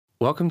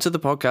Welcome to the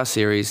podcast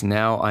series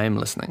Now I Am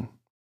Listening.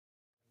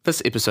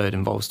 This episode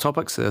involves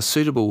topics that are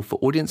suitable for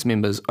audience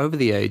members over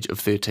the age of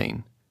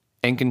 13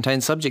 and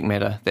contains subject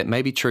matter that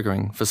may be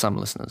triggering for some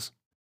listeners.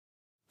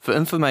 For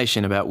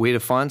information about where to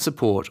find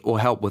support or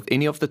help with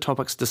any of the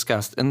topics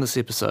discussed in this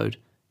episode,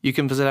 you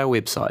can visit our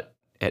website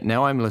at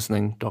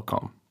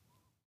nowimlistening.com.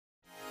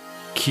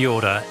 Kia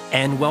ora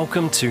and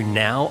welcome to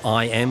Now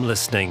I Am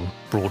Listening,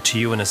 brought to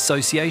you in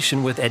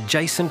association with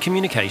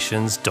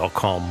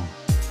adjacentcommunications.com.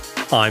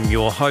 I'm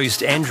your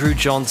host, Andrew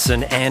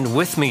Johnson, and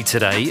with me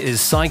today is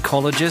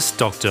psychologist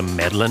Dr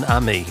Madeleine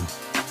Amie.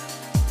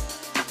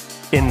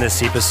 In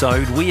this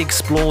episode, we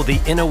explore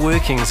the inner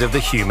workings of the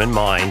human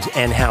mind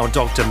and how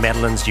Dr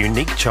Madeleine's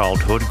unique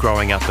childhood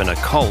growing up in a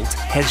cult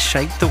has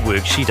shaped the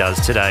work she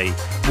does today.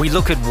 We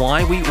look at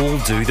why we all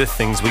do the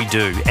things we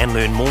do and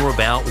learn more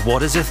about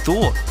what is a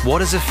thought,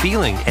 what is a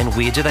feeling, and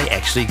where do they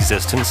actually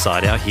exist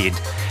inside our head.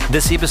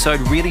 This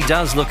episode really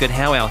does look at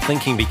how our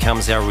thinking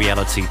becomes our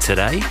reality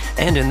today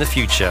and in the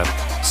future.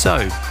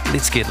 So,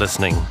 let's get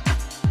listening.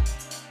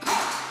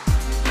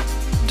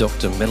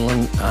 Dr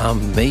Madeleine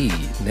Amie,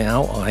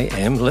 Now I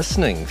Am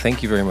Listening.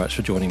 Thank you very much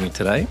for joining me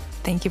today.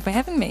 Thank you for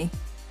having me.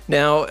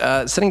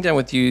 Now, sitting down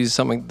with you is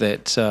something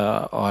that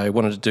I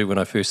wanted to do when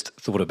I first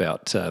thought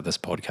about this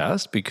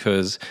podcast,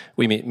 because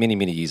we met many,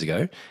 many years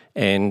ago.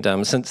 And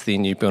since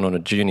then, you've been on a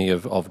journey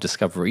of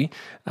discovery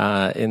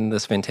in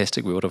this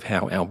fantastic world of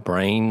how our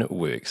brain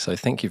works. So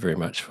thank you very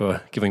much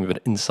for giving me a bit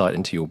of insight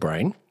into your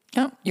brain.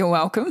 Oh, you're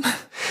welcome.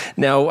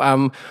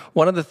 Now,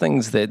 one of the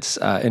things that's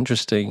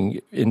interesting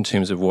in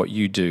terms of what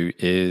you do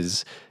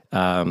is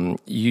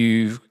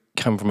you've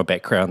come from a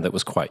background that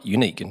was quite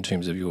unique in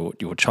terms of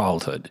your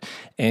childhood.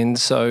 And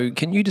so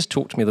can you just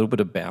talk to me a little bit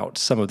about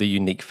some of the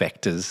unique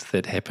factors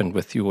that happened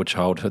with your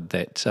childhood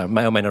that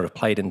may or may not have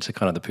played into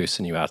kind of the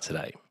person you are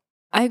today?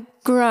 I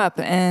grew up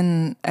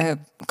in a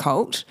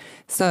cult,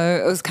 so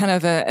it was kind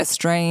of a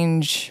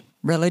strange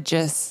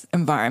religious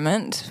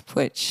environment,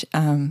 which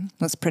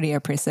was pretty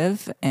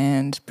oppressive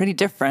and pretty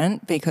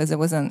different because there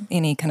wasn't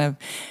any kind of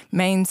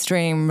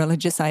mainstream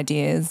religious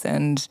ideas,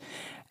 and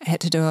I had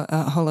to do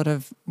a whole lot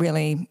of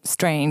really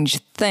strange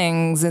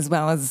things as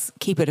well as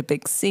keep it a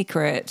big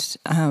secret.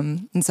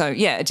 And so,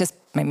 yeah, it just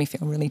made me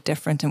feel really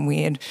different and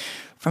weird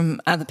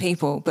from other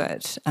people.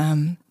 But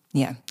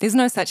yeah, there's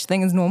no such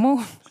thing as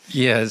normal.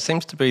 Yeah, it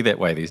seems to be that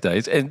way these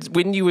days. And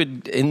when you were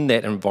in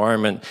that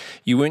environment,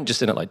 you weren't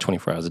just in it like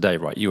 24 hours a day,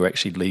 right? You were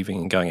actually leaving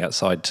and going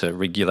outside to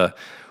regular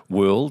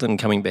world and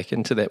coming back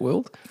into that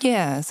world?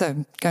 Yeah,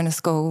 so going to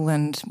school,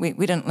 and we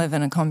didn't live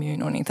in a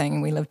commune or anything.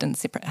 We lived in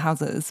separate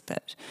houses,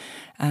 but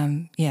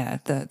yeah,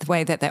 the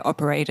way that they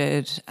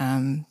operated,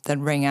 they'd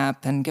ring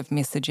up and give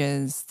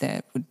messages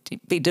that would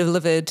be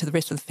delivered to the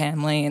rest of the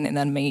family, and then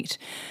they'd meet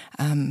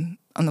on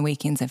the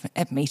weekends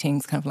at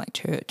meetings, kind of like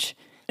church.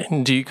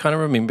 And do you kind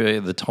of remember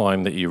the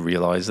time that you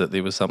realised that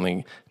there was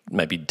something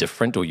maybe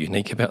different or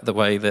unique about the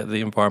way that the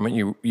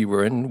environment you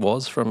were in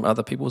was from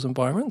other people's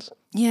environments?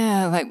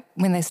 Yeah, like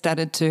when they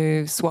started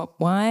to swap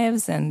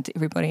wives and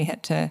everybody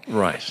had to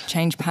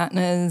change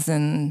partners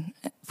and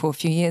for a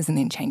few years and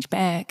then change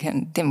back,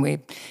 and then we'd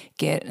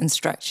get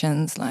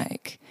instructions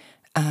like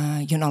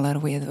you're not allowed to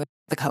wear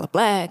the colour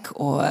black,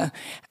 or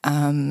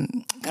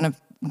kind of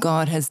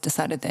God has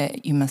decided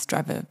that you must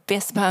drive a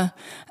Vespa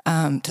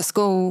to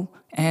school,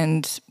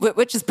 and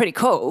which is pretty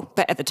cool.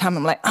 But at the time,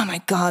 I'm like, oh my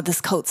God, this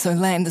cult's so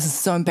lame. This is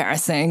so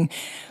embarrassing.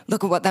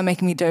 Look at what they're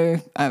making me do.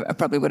 I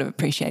probably would have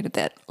appreciated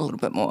that a little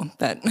bit more.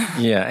 But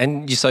yeah,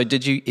 and so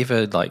did you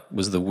ever,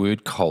 was the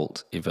word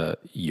cult ever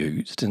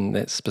used in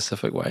that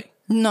specific way?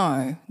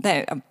 No,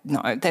 they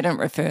don't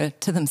refer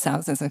to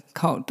themselves as a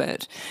cult.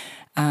 But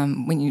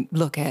when you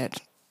look at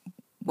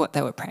what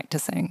they were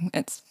practicing,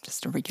 it's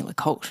just a regular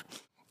cult.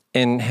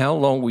 And how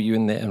long were you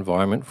in that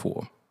environment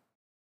for?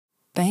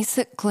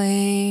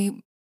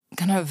 Basically,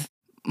 kind of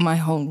my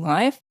whole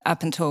life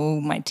up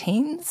until my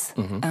teens.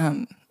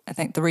 Mm-hmm. I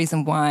think the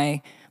reason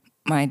why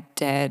my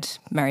dad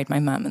married my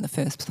mum in the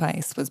first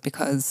place was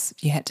because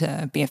you had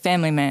to be a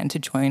family man to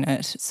join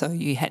it. So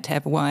you had to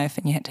have a wife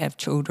and you had to have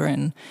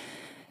children.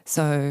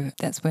 So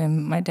that's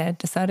when my dad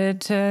decided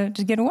to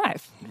get a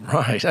wife.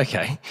 Right,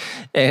 okay.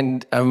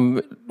 And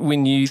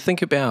when you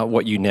think about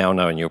what you now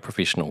know in your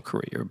professional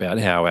career about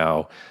how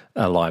our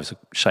lives are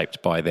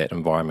shaped by that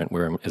environment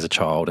we're in as a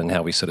child and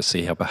how we sort of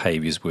see how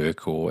behaviours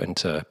work or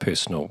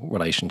interpersonal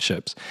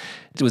relationships,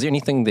 was there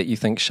anything that you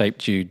think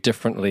shaped you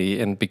differently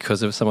and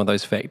because of some of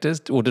those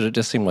factors, or did it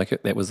just seem like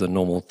that was the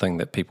normal thing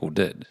that people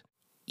did?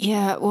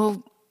 Yeah,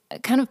 well, I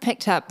kind of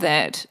picked up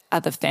that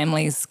other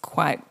families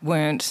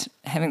weren't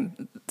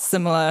having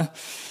similar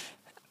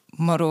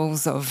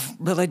models of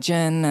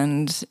religion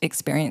and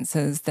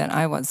experiences that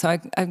I was. So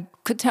I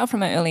could tell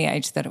from an early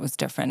age that it was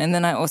different. And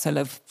then I also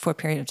lived for a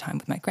period of time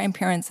with my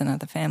grandparents and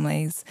other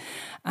families.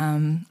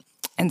 And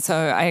so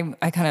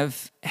I kind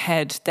of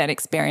had that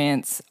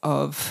experience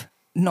of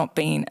not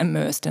being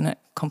immersed in it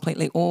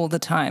completely all the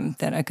time,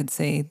 that I could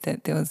see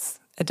that there was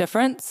a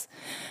difference.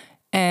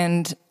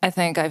 And I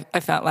think I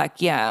felt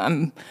like, yeah,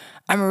 I'm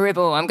a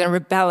rebel. I'm going to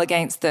rebel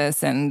against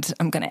this, and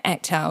I'm going to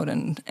act out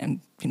and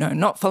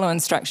not follow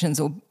instructions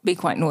or be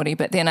quite naughty.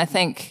 But then I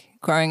think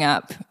growing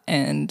up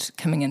and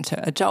coming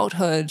into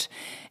adulthood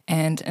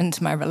and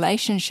into my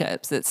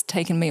relationships, it's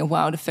taken me a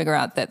while to figure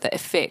out that the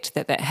effect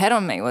that had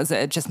on me was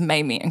it just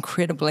made me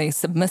incredibly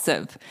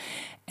submissive,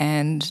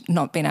 and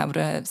not being able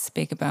to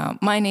speak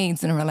about my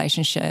needs in a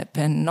relationship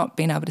and not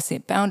being able to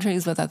set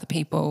boundaries with other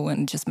people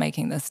and just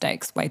making the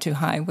stakes way too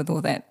high with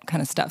all that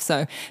kind of stuff. So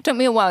it took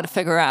me a while to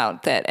figure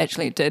out that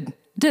actually it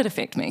did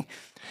affect me.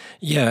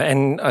 Yeah,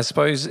 and I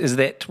suppose, is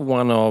that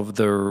one of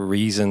the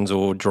reasons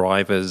or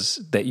drivers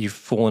that you've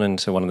fallen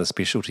into one of the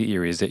specialty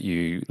areas that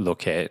you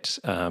look at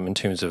in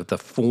terms of the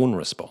fawn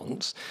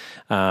response,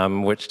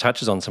 which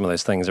touches on some of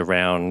those things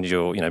around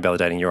your,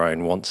 validating your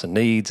own wants and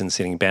needs and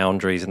setting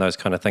boundaries and those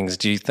kind of things.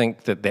 Do you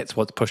think that that's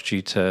what's pushed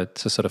you to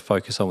sort of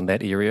focus on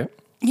that area?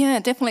 Yeah,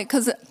 definitely,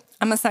 because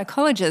I'm a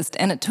psychologist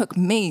and it took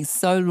me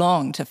so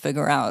long to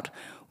figure out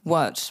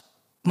what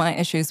my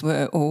issues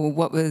were, or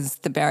what was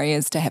the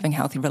barriers to having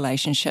healthy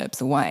relationships,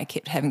 or why I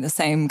kept having the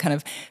same kind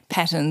of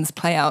patterns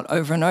play out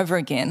over and over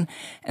again.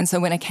 And so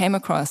when I came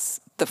across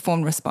the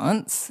fawn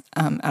response,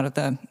 out of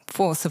the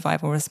 4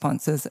 survival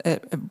responses,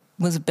 it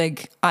was a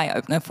big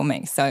eye-opener for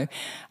me. So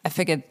I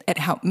figured it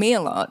helped me a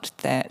lot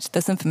that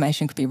this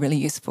information could be really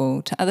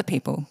useful to other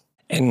people.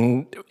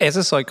 And as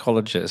a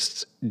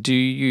psychologist,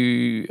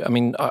 I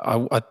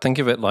think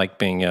of it like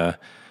being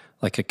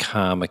like a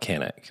car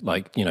mechanic.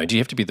 Like, do you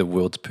have to be the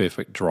world's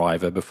perfect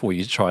driver before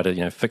you try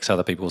to, fix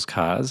other people's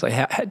cars? Like,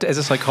 how, as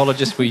a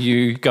psychologist, were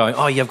you going,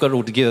 oh, yeah, I've got it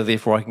all together,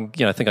 therefore I can,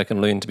 think I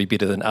can learn to be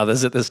better than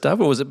others at this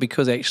stuff? Or was it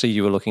because actually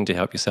you were looking to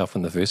help yourself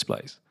in the first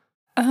place?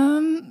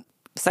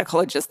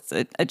 Psychologists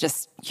are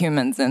just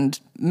humans, and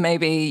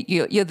maybe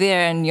you're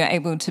there and you're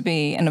able to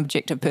be an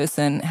objective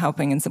person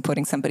helping and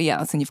supporting somebody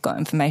else, and you've got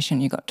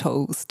information, you've got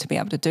tools to be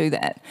able to do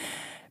that.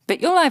 But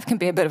your life can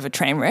be a bit of a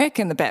train wreck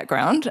in the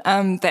background.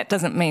 That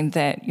doesn't mean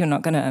that you're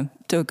not going to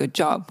do a good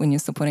job when you're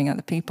supporting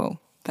other people.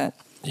 But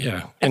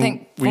yeah,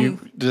 and were you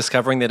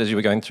discovering that as you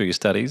were going through your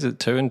studies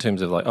too, in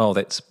terms of like, oh,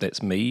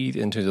 that's me,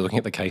 in terms of looking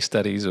at the case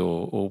studies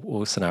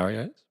or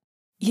scenarios?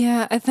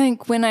 Yeah, I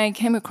think when I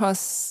came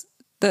across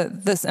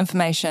this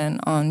information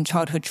on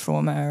childhood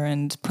trauma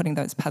and putting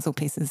those puzzle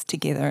pieces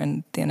together,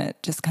 and then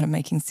it just kind of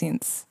making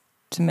sense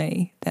to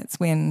me, that's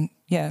when,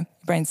 your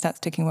brain starts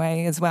ticking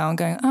away as well and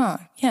going, oh,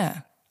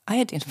 yeah, I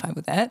identify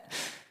with that.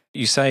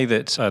 You say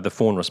that the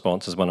fawn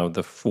response is one of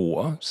the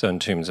 4, so in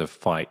terms of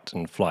fight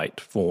and flight,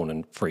 fawn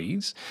and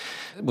freeze.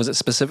 Was it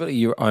specifically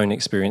your own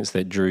experience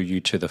that drew you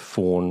to the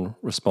fawn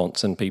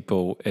response in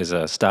people as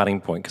a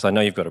starting point? Because I know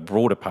you've got a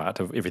broader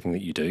part of everything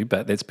that you do,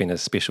 but that's been a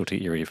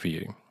specialty area for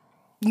you.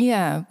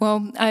 Yeah,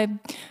 well, I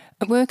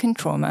work in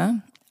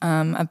trauma.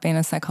 I've been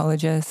a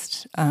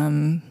psychologist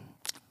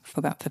for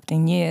about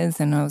 15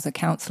 years, and I was a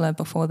counsellor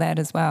before that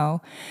as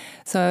well.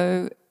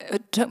 So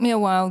it took me a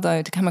while,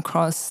 though, to come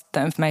across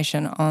the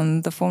information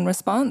on the fawn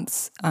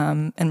response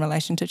in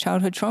relation to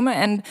childhood trauma.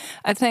 And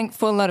I think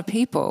for a lot of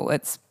people,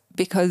 it's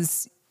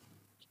because,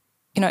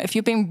 if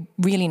you're being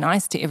really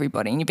nice to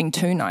everybody and you're being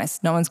too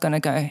nice, no one's going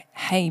to go,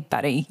 hey,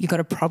 buddy, you got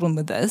a problem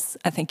with this.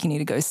 I think you need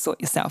to go sort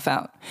yourself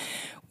out.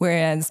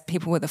 Whereas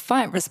people with a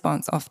fight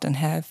response often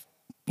have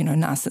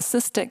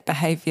narcissistic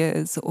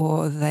behaviors,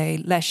 or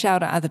they lash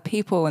out at other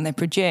people and they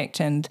project,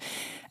 and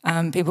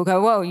people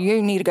go, well,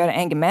 you need to go to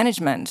anger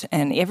management,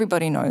 and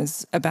everybody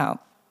knows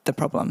about the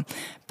problem.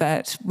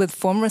 But with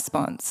fawn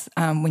response,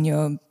 when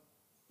you're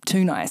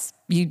too nice,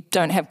 you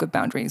don't have good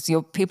boundaries,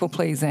 you're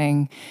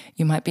people-pleasing,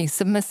 you might be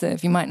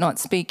submissive, you might not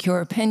speak your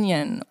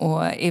opinion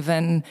or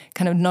even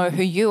kind of know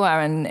who you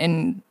are,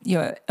 and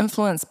you're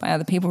influenced by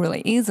other people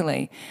really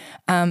easily.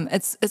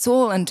 It's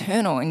all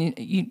internal, and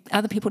you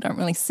other people don't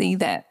really see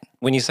that.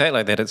 When you say it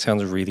like that, it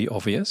sounds really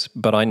obvious,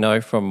 but I know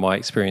from my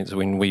experience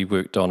when we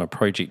worked on a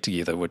project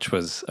together, which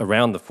was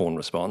around the fawn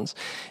response,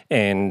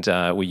 and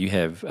where you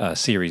have a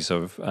series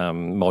of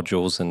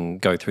modules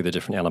and go through the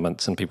different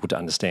elements and people to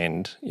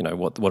understand,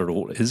 what it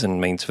all is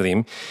and means for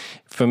them.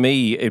 For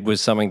me, it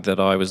was something that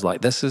I was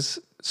like, this is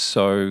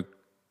so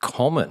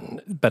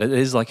common, but it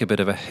is like a bit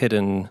of a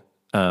hidden,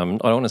 I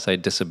don't want to say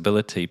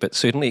disability, but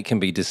certainly it can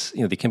be,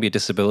 there can be a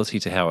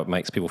disability to how it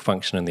makes people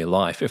function in their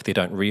life if they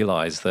don't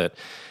realise that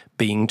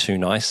being too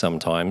nice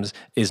sometimes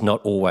is not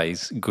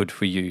always good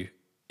for you,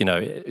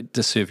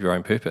 to serve your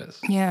own purpose.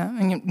 Yeah,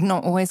 and you're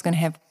not always going to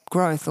have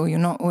growth, or you're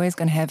not always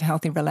going to have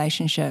healthy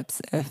relationships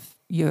if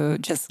you're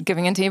just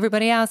giving in to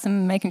everybody else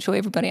and making sure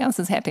everybody else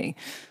is happy.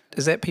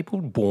 Is that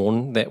people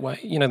born that way?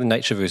 The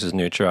nature versus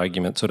nurture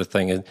argument sort of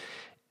thing.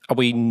 Are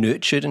we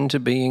nurtured into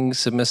being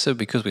submissive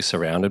because we're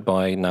surrounded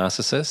by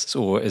narcissists,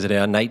 or is it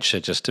our nature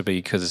just to be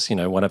because,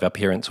 one of our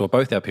parents or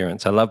both our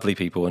parents are lovely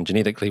people and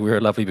genetically we're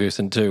a lovely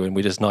person too and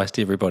we're just nice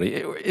to everybody?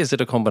 Is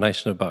it a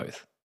combination of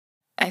both?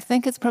 I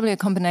think it's probably a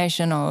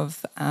combination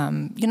of,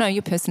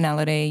 your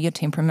personality, your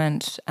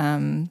temperament,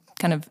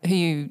 kind of who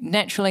you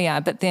naturally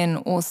are, but then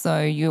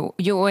also you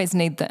always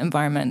need the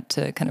environment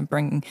to kind of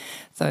bring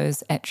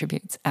those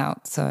attributes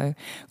out. So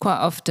quite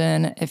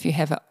often, if you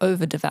have an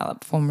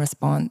overdeveloped form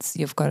response,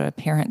 you've got a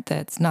parent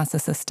that's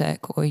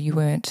narcissistic, or you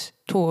weren't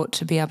taught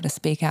to be able to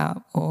speak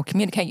out or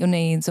communicate your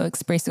needs or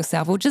express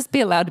yourself or just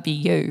be allowed to be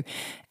you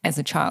as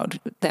a child,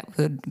 that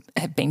would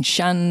have been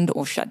shunned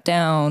or shut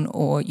down,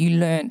 or you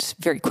learnt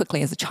very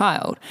quickly as a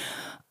child,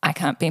 I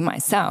can't be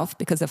myself,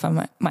 because if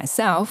I'm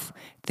myself,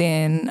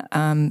 then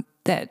I'm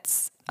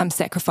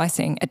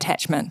sacrificing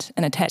attachment,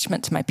 and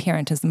attachment to my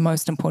parent is the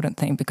most important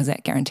thing because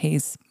that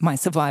guarantees my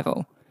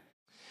survival.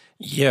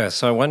 Yeah,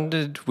 so I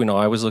wondered when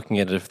I was looking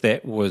at it if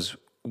that was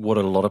what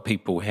a lot of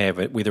people have,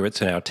 whether it's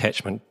in our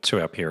attachment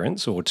to our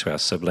parents or to our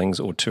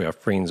siblings or to our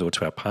friends or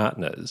to our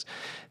partners,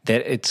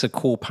 that it's a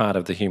core part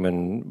of the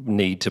human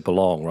need to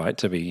belong, right,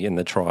 to be in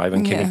the tribe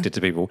and connected to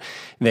people,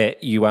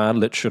 that you are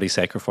literally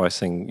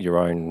sacrificing your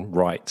own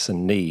rights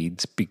and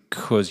needs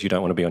because you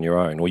don't want to be on your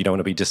own, or you don't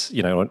want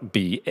to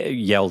be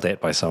yelled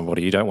at by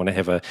somebody, you don't want to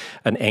have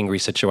an angry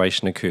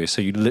situation occur,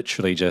 so you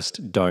literally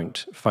just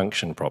don't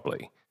function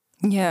properly.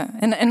 Yeah,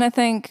 and I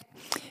think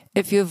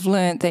if you've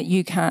learned that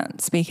you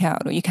can't speak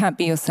out or you can't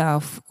be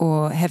yourself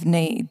or have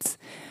needs,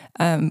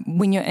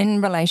 when you're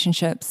in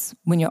relationships,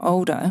 when you're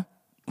older,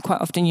 quite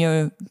often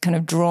you're kind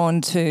of drawn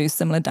to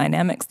similar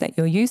dynamics that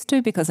you're used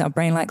to because our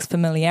brain likes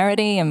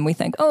familiarity and we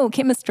think, oh,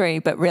 chemistry,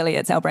 but really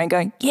it's our brain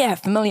going, yeah,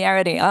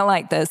 familiarity, I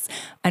like this,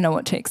 I know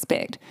what to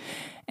expect.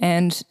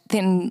 And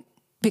then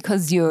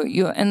because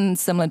you're in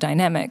similar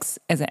dynamics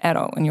as an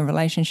adult in your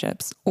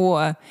relationships,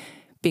 or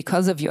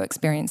because of your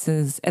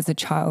experiences as a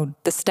child,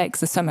 the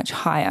stakes are so much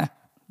higher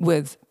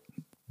with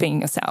being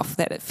yourself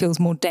that it feels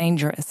more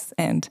dangerous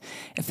and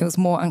it feels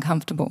more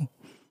uncomfortable.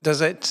 Does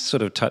that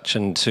sort of touch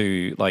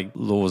into like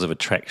laws of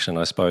attraction,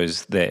 I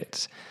suppose,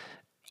 that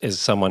as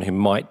someone who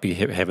might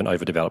have an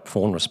overdeveloped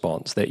fawn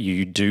response, that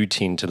you do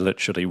tend to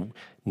literally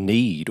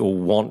need or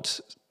want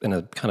in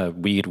a kind of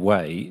weird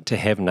way to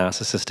have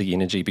narcissistic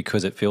energy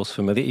because it feels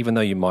familiar, even though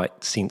you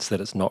might sense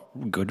that it's not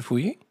good for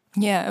you?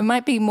 Yeah, it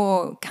might be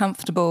more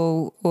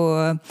comfortable,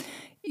 or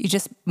you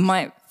just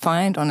might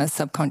find on a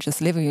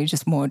subconscious level you're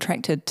just more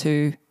attracted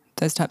to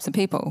those types of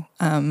people.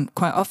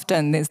 Quite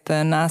often there's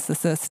the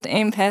narcissist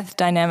empath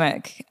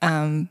dynamic.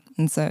 And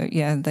so,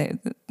 yeah,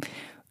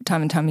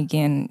 time and time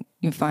again,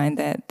 you find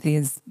that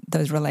there's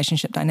those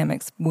relationship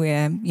dynamics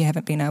where you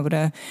haven't been able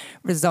to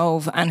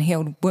resolve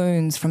unhealed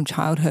wounds from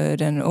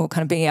childhood or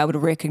kind of being able to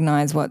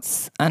recognize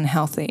what's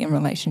unhealthy in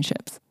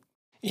relationships.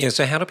 Yeah,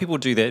 so how do people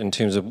do that in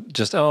terms of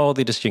just, they're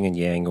just yin and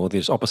yang, or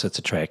there's opposites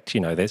attract,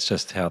 that's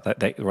just how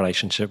that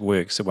relationship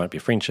works. It won't be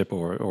a friendship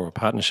or a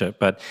partnership,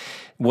 but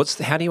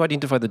how do you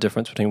identify the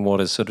difference between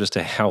what is sort of just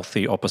a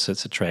healthy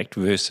opposites attract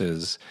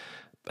versus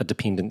a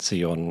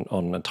dependency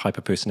on a type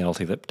of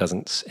personality that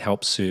doesn't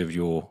help serve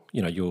your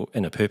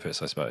inner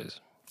purpose, I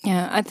suppose?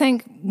 Yeah, I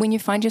think when you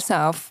find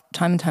yourself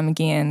time and time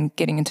again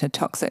getting into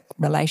toxic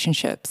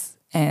relationships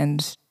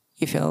and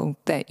you feel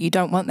that you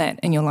don't want that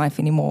in your life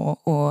anymore,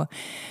 or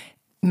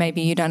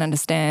maybe you don't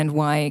understand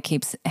why it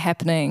keeps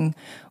happening,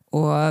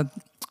 or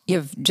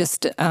you've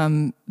just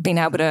been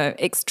able to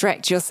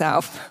extract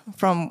yourself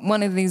from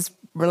one of these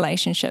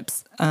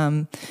relationships,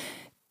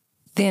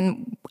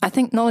 then I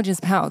think knowledge is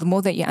power. The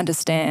more that you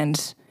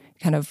understand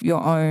kind of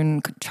your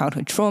own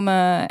childhood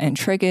trauma and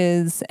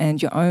triggers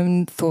and your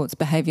own thoughts,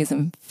 behaviors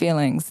and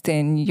feelings,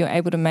 then you're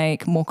able to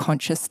make more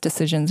conscious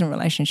decisions in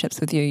relationships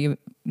with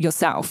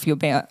yourself. You'll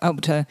be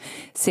able to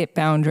set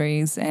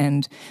boundaries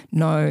and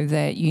know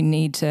that you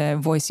need to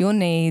voice your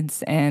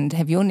needs and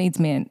have your needs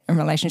met in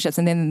relationships.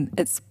 And then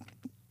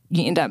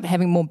you end up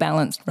having more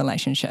balanced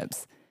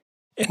relationships.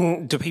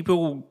 And do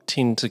people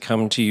tend to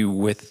come to you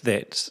with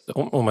that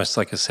almost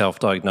like a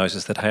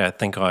self-diagnosis that, hey, I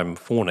think I'm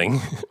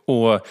fawning,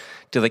 or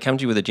do they come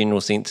to you with a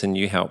general sense and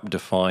you help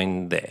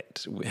define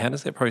that? How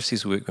does that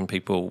process work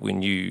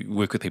when you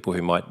work with people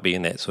who might be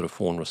in that sort of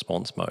fawn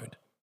response mode?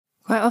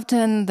 Quite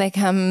often they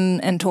come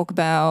and talk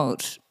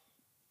about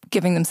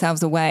giving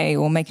themselves away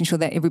or making sure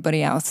that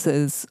everybody else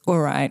is all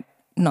right,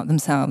 not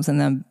themselves,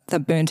 and they're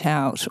burnt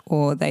out,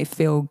 or they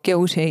feel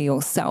guilty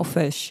or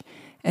selfish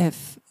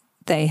if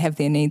they have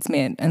their needs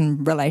met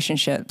in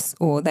relationships,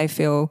 or they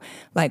feel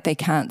like they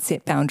can't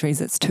set boundaries,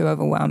 it's too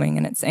overwhelming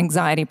and it's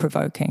anxiety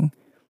provoking.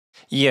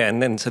 Yeah,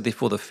 and then so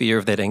therefore the fear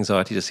of that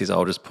anxiety just says,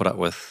 I'll just put up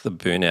with the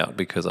burnout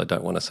because I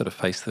don't want to sort of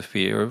face the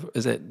fear of,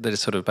 is that they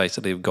just sort of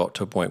basically have got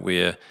to a point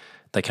where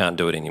they can't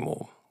do it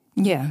anymore?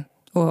 Yeah.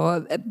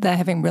 Or they're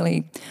having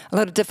really a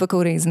lot of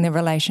difficulties in their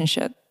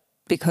relationship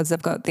because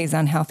they've got these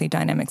unhealthy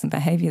dynamics and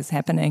behaviours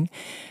happening,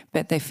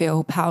 but they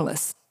feel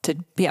powerless to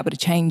be able to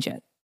change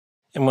it.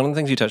 And one of the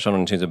things you touched on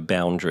in terms of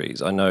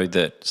boundaries, I know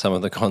that some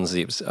of the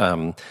concepts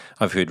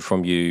I've heard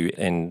from you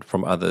and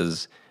from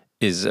others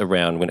is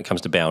around, when it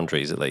comes to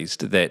boundaries at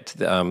least, that,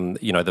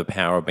 the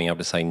power of being able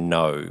to say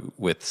no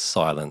with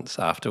silence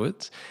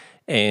afterwards.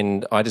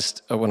 And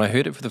when I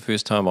heard it for the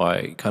first time,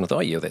 I kind of thought, oh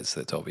yeah, that's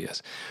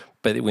obvious.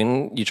 But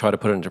when you try to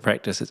put it into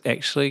practice, it's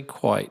actually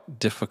quite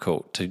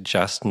difficult to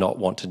just not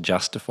want to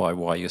justify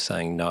why you're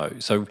saying no.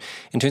 So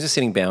in terms of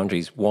setting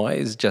boundaries, why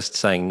is just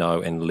saying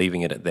no and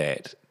leaving it at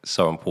that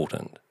so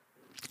important?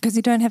 Because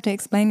you don't have to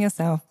explain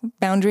yourself.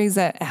 Boundaries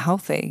are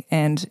healthy.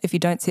 And if you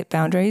don't set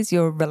boundaries,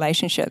 your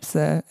relationships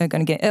are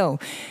going to get ill.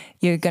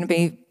 You're going to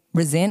be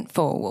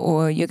resentful,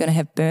 or you're going to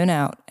have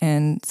burnout.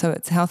 And so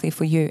it's healthy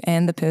for you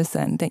and the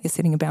person that you're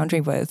setting a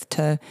boundary with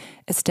to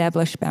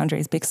establish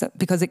boundaries,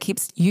 because it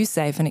keeps you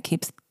safe and it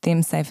keeps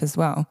them safe as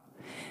well.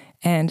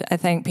 And I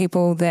think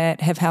people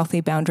that have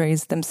healthy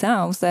boundaries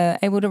themselves are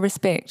able to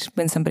respect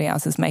when somebody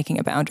else is making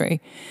a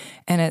boundary.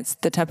 And it's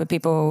the type of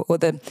people, or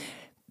the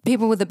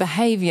people with the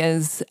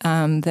behaviours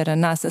that are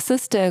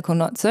narcissistic or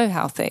not so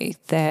healthy,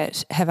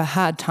 that have a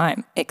hard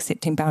time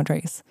accepting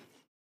boundaries.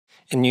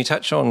 And you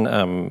touch on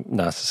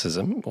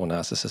narcissism or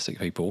narcissistic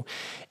people.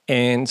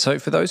 And so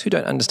for those who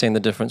don't understand the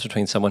difference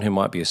between someone who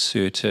might be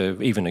assertive,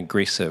 even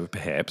aggressive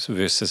perhaps,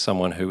 versus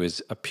someone who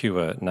is a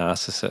pure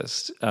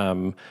narcissist,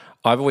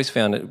 I've always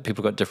found that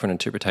people got different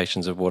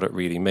interpretations of what it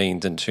really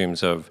means in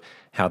terms of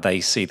how they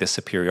see the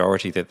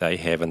superiority that they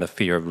have and the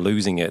fear of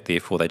losing it.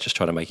 Therefore, they just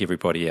try to make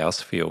everybody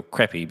else feel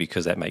crappy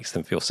because that makes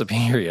them feel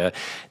superior,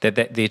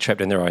 that they're trapped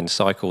in their own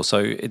cycle. So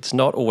it's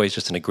not always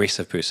just an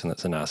aggressive person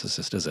that's a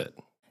narcissist, is it?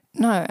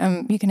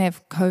 No, you can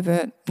have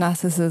covert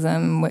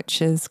narcissism,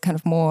 which is kind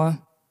of more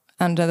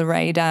under the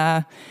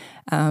radar,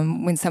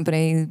 when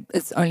somebody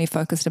is only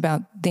focused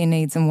about their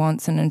needs and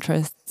wants and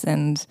interests,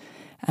 and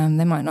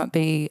they might not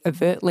be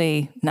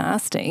overtly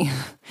nasty,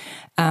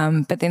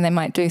 but then they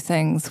might do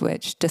things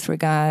which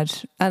disregard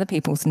other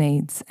people's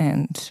needs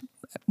and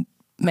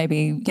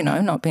maybe,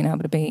 not being able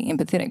to be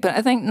empathetic. But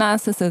I think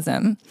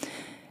narcissism,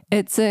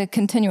 it's a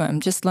continuum,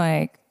 just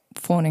like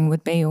fawning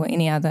would be, or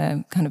any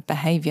other kind of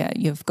behaviour.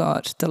 You've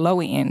got the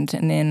lower end,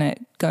 and then it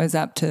goes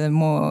up to the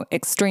more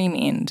extreme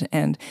end.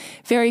 And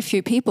very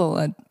few people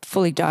are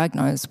fully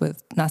diagnosed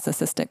with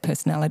narcissistic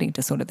personality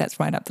disorder. That's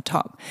right up the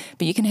top.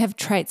 But you can have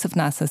traits of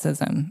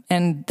narcissism,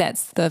 and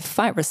that's the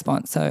fight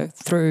response. So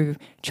through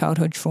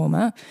childhood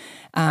trauma,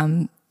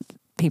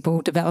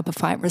 people develop a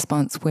fight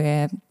response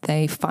where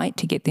they fight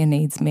to get their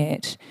needs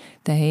met.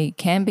 They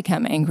can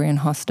become angry and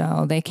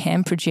hostile. They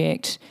can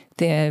project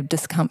their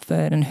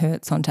discomfort and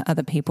hurts onto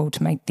other people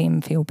to make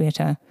them feel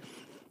better.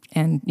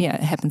 And yeah,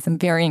 it happens in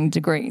varying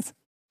degrees.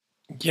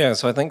 Yeah,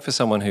 so I think for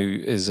someone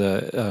who is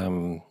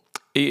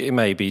it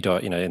may be,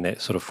 in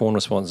that sort of fawn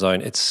response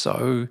zone, it's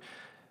so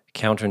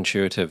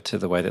counterintuitive to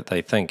the way that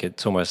they think.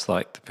 It's almost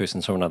like the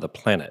person's from another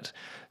planet.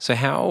 So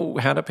how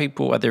do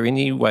people, are there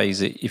any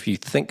ways that if you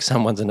think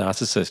someone's a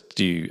narcissist,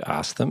 do you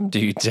ask them? Do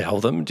you tell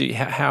them?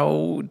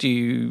 How do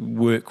you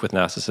work with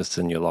narcissists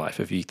in your life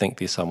if you think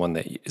there's someone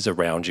that is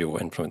around you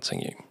or influencing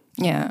you?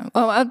 Yeah.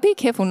 Well, I'd be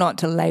careful not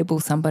to label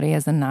somebody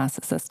as a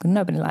narcissist.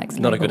 Nobody likes labels.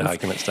 Not a good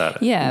argument starter.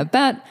 Yeah.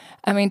 But,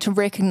 to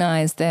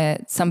recognise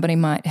that somebody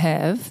might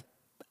have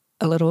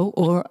a little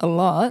or a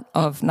lot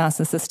of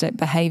narcissistic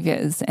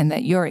behaviours, and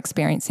that you're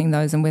experiencing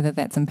those, and whether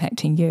that's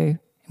impacting you,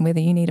 and whether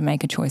you need to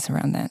make a choice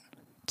around that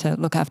to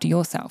look after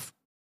yourself.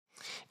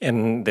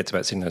 And that's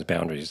about setting those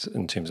boundaries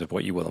in terms of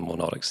what you will and will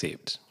not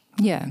accept.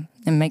 Yeah,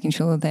 and making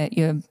sure that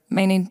you're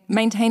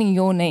maintaining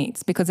your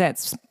needs, because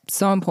that's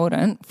so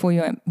important for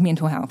your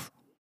mental health.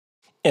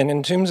 And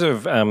in terms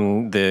of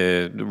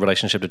the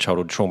relationship to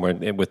childhood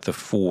trauma with the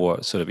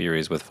four sort of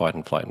areas with fight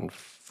and flight and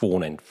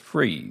fawn and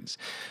freeze.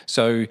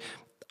 So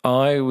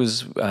I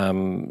was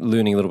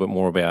learning a little bit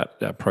more about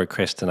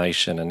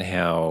procrastination and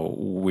how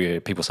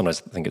where people sometimes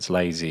think it's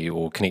lazy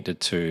or connected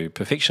to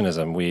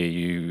perfectionism, where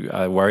you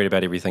are worried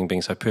about everything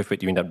being so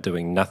perfect you end up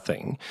doing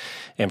nothing.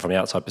 And from the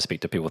outside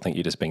perspective, people think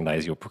you're just being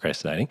lazy or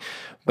procrastinating.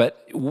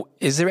 But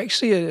is there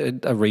actually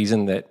a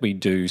reason that we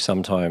do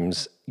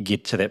sometimes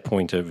get to that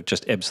point of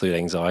just absolute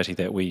anxiety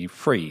that we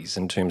freeze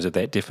in terms of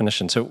that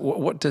definition? So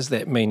what does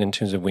that mean in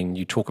terms of when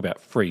you talk about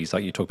freeze,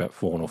 like you talk about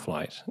fawn or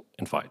flight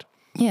and fight?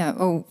 Yeah,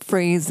 well,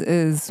 freeze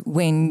is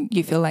when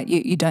you feel like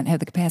you don't have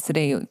the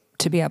capacity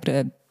to be able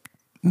to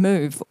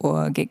move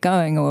or get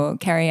going or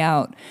carry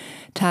out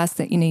tasks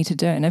that you need to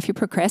do. And if you're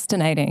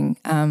procrastinating,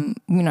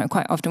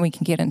 quite often we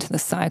can get into the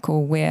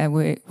cycle where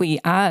we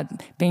are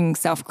being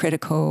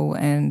self-critical,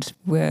 and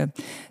we're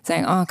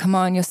saying, oh, come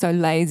on, you're so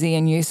lazy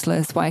and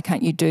useless. Why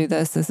can't you do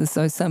this? This is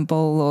so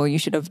simple, or you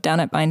should have done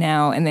it by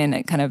now. And then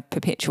it kind of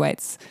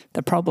perpetuates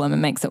the problem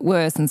and makes it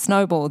worse and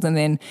snowballs. And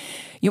then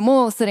you're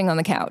more sitting on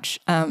the couch,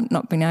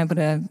 not being able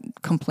to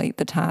complete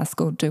the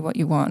task or do what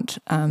you want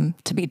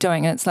to be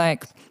doing. It's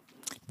like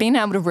being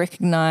able to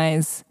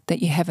recognize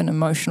that you have an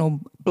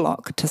emotional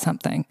block to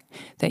something,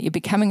 that you're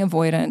becoming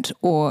avoidant,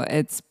 or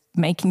it's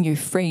making you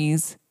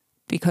freeze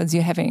because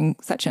you're having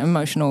such an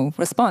emotional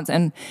response.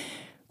 And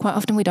quite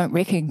often we don't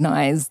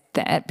recognize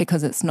that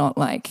because it's not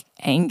like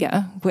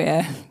anger,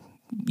 where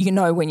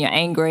when you're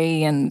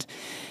angry and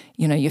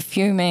you're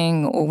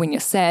fuming, or when you're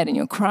sad and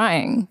you're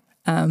crying.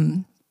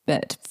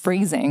 But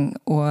freezing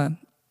or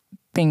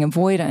being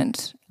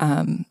avoidant,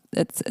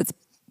 it's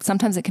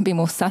sometimes it can be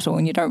more subtle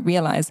and you don't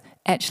realize,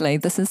 actually,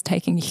 this is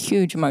taking a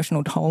huge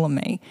emotional toll on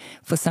me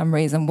for some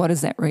reason. What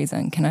is that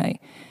reason? Can I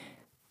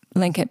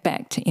link it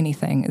back to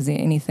anything? Is there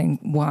anything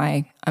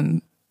why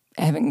I'm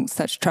having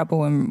such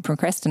trouble and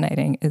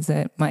procrastinating? Is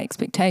it my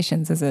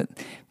expectations? Is it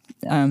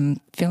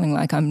feeling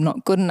like I'm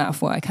not good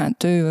enough or I can't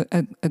do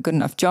a good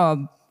enough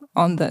job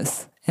on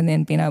this? And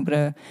then being able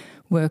to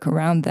work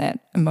around that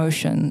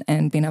emotion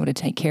and being able to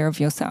take care of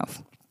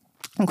yourself.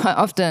 And quite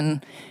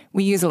often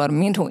we use a lot of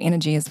mental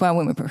energy as well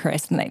when we're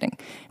procrastinating.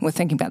 We're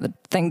thinking about the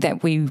thing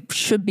that we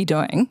should be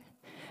doing.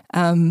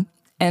 And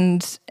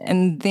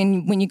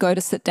then when you go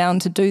to sit down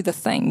to do the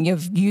thing,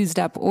 you've used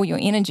up all your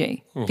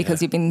energy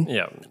because you've been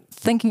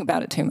thinking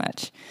about it too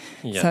much.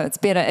 Yeah. So it's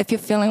better, if you're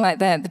feeling like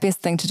that, the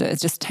best thing to do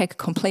is just take a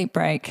complete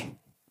break.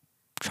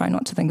 Try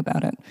not to think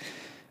about it.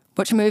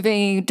 Watch a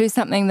movie, do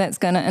something that's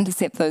going to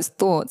intercept those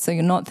thoughts so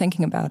you're not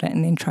thinking about it,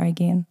 and then try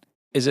again.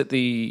 Is it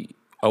the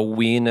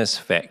awareness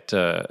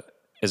factor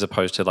as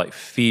opposed to like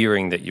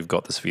fearing that you've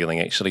got this feeling,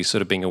 actually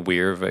sort of being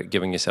aware of it,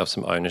 giving yourself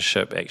some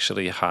ownership,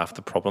 actually half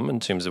the problem in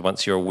terms of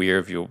once you're aware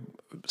of your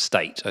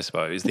state, I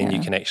suppose, then you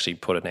can actually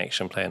put an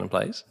action plan in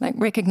place? Like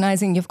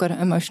recognizing you've got an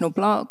emotional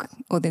block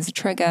or there's a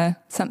trigger,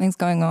 something's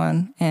going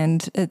on,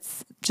 and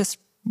it's just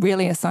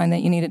really a sign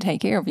that you need to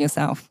take care of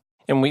yourself.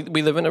 And we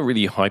live in a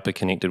really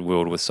hyper-connected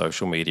world with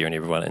social media and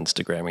everyone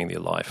Instagramming their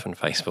life and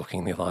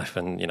Facebooking their life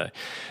and,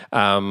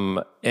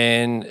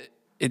 and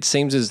it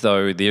seems as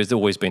though there's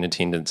always been a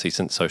tendency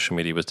since social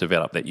media was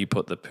developed that you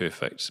put the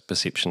perfect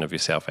perception of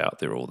yourself out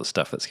there, all the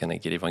stuff that's going to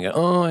get everyone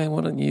going,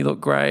 why don't you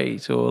look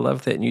great, or I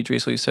love that new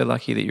dress, or you're so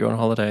lucky that you're on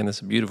holiday in this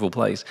beautiful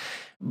place.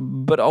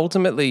 But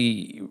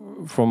ultimately,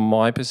 from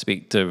my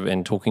perspective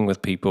and talking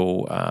with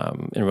people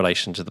in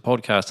relation to the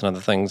podcast and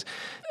other things,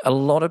 a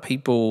lot of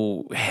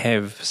people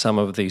have some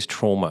of these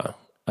trauma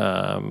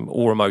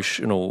or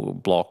emotional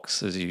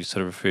blocks, as you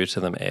sort of refer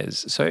to them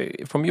as. So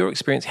from your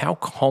experience, how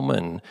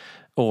common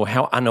or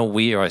how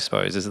unaware, I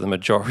suppose, is the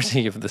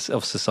majority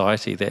of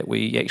society that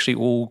we actually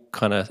all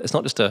kind of, it's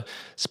not just a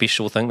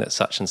special thing that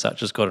such and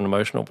such has got an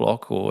emotional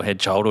block or had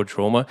childhood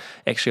trauma.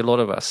 Actually, a lot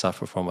of us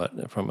suffer from it,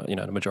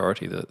 the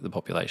majority of the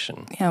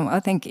population. Yeah,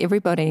 I think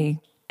everybody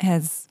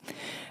has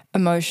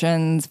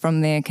emotions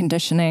from their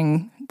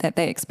conditioning that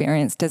they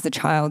experienced as a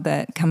child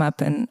that come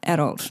up in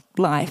adult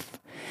life.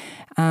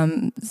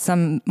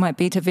 Some might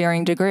be to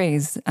varying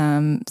degrees.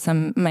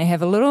 Some may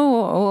have a little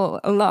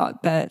or a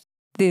lot, but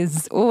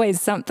there's always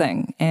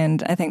something.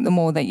 And I think the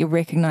more that you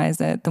recognize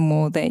it, the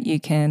more that you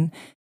can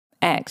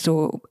act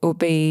or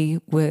be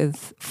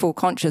with full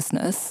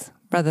consciousness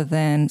rather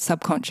than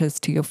subconscious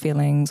to your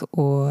feelings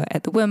or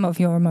at the whim of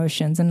your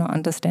emotions and not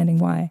understanding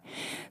why.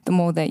 The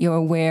more that you're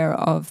aware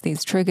of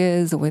these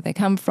triggers or where they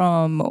come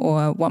from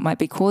or what might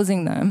be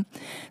causing them,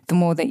 the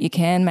more that you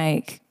can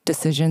make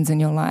decisions in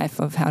your life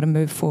of how to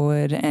move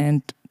forward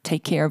and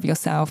take care of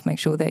yourself, make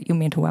sure that your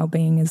mental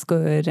well-being is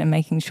good, and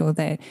making sure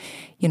that,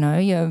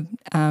 you're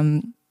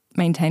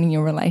maintaining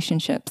your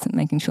relationships and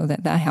making sure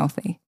that they're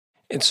healthy.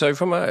 And so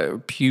from a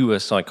pure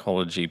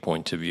psychology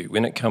point of view,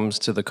 when it comes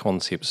to the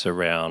concepts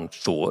around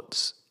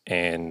thoughts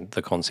and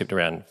the concept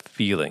around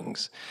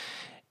feelings,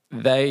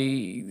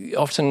 they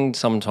often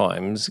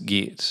sometimes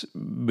get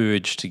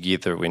merged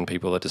together when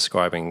people are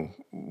describing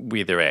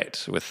where they're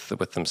at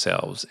with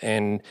themselves.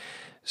 And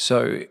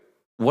so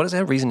what is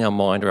our reason our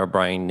mind or our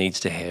brain needs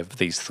to have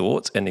these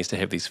thoughts and needs to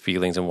have these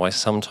feelings, and why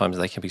sometimes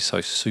they can be so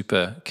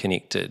super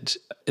connected?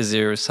 Is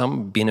there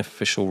some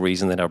beneficial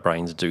reason that our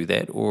brains do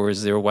that, or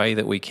is there a way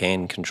that we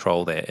can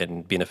control that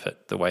and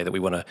benefit the way that we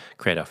want to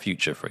create our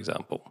future, for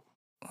example?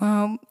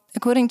 Well,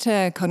 according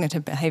to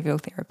cognitive behavioural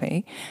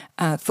therapy,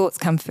 thoughts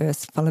come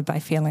first, followed by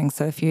feelings.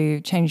 So if you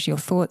change your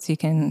thoughts, you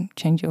can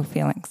change your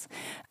feelings.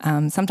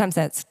 Sometimes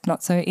that's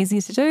not so easy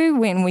to do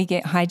when we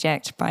get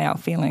hijacked by our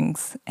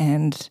feelings,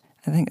 and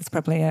I think it's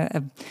probably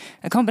a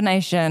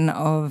combination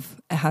of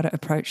how to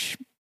approach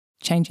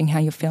changing how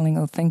you're feeling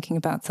or thinking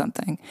about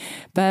something.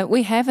 But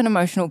we have an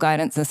emotional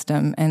guidance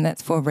system, and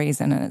that's for a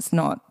reason, and it's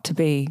not to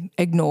be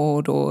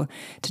ignored or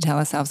to tell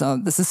ourselves, oh,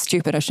 this is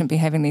stupid, I shouldn't be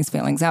having these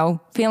feelings.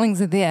 Our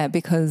feelings are there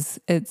because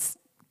it's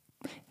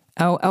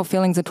our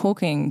feelings are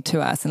talking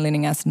to us and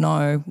letting us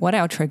know what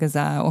our triggers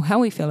are or how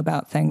we feel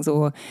about things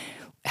or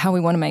how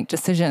we want to make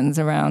decisions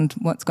around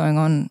what's going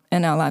on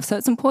in our life. So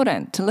it's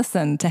important to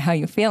listen to how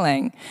you're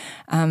feeling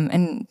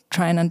and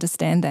try and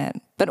understand that.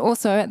 But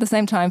also at the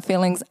same time,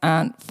 feelings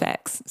aren't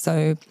facts.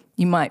 So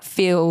you might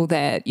feel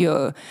that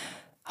you're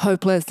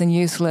hopeless and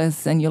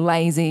useless and you're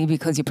lazy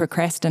because you're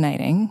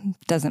procrastinating.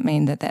 Doesn't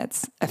mean that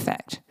that's a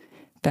fact.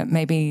 But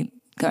maybe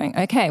going,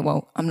 okay,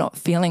 well, I'm not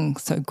feeling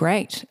so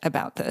great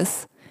about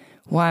this.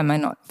 Why am I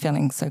not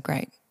feeling so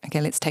great?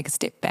 Okay, let's take a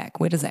step back.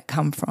 Where does that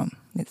come from?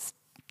 Let's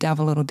delve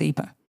a little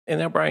deeper.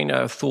 In our brain,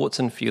 are thoughts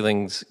and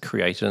feelings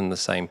created in the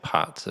same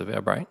parts of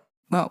our brain?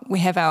 Well, we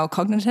have our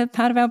cognitive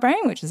part of our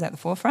brain, which is at the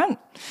forefront,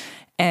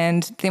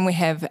 and then we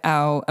have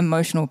our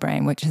emotional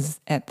brain, which is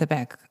at the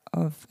back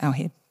of our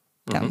head,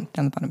 down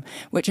the bottom,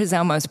 which is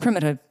our most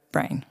primitive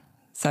brain.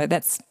 So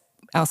that's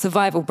our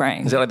survival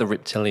brain. Is that like the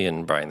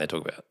reptilian brain they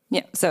talk about?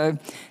 Yeah, so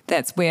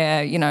that's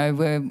where,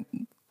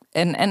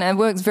 and it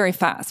works very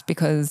fast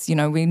because,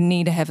 we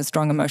need to have a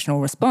strong emotional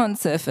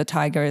response. If a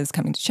tiger is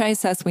coming to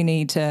chase us, we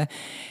need to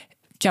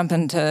jump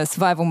into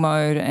survival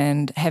mode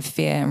and have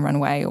fear and run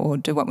away, or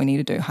do what we need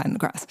to do, hide in the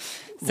grass.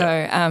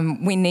 So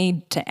we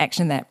need to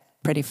action that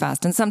pretty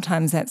fast. And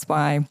sometimes that's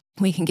why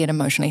we can get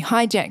emotionally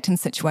hijacked in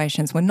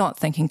situations. We're not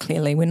thinking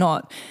clearly. We're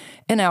not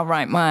in our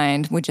right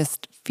mind. We're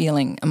just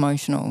feeling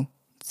emotional.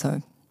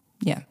 So,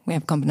 yeah, we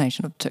have a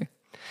combination of two.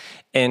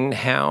 And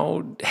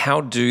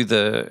how do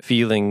the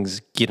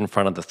feelings get in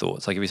front of the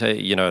thoughts? Like if you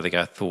say, like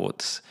our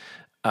thoughts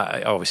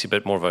are obviously a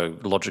bit more of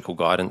a logical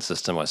guidance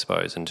system, I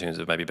suppose, in terms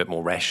of maybe a bit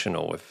more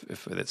rational,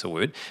 if that's a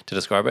word to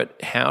describe it.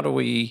 How do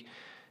we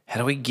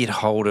get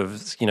hold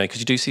of, because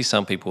you do see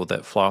some people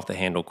that fly off the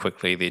handle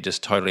quickly, they're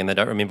just totally, and they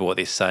don't remember what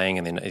they're saying,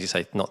 and then, as you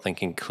say, not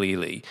thinking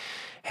clearly.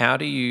 Are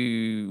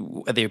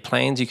there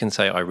plans you can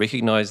say, I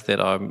recognise that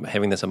I'm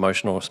having this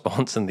emotional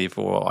response and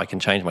therefore I can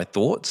change my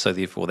thoughts, so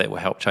therefore that will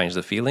help change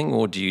the feeling?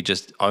 Or do you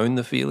just own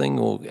the feeling?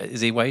 Or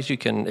is there ways you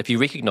can, if you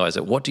recognise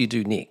it, what do you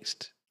do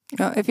next?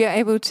 If you're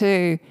able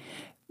to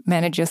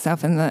manage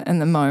yourself in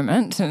the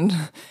moment and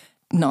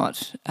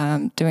not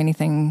do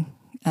anything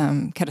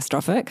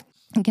catastrophic,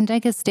 you can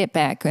take a step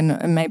back,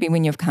 and maybe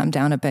when you've calmed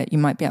down a bit, you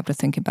might be able to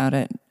think about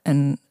it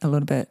in a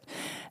little bit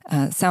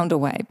sounder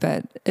way.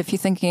 But if you're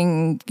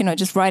thinking,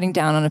 just writing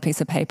down on a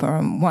piece of paper,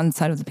 on one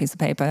side of the piece of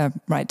paper,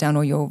 write down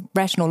all your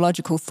rational,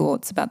 logical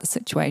thoughts about the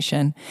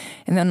situation.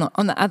 And then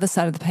on the other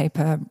side of the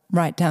paper,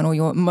 write down all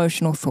your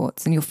emotional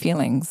thoughts and your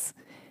feelings.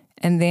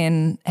 And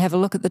then have a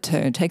look at the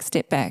two, take a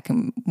step back,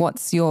 and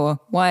what's your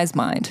wise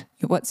mind?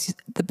 What's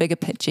the bigger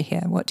picture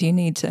here? What do you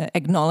need to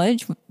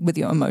acknowledge with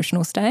your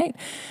emotional state?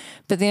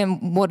 But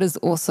then what is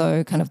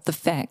also kind of the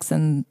facts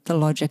and the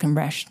logic and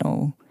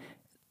rational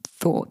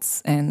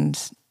thoughts and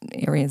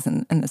areas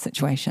in the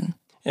situation?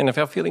 And if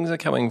our feelings are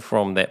coming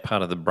from that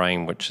part of the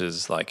brain, which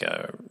is like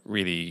a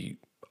really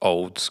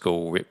old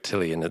school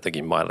reptilian, I think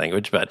in my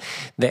language, but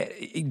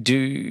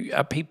do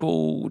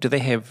they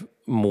have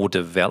more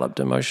developed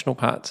emotional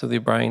parts of their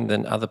brain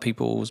than other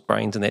people's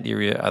brains in that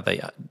area? Are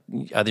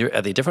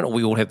they different, or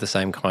we all have the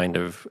same kind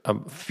of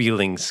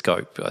feeling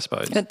scope, I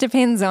suppose? It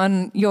depends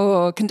on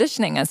your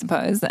conditioning, I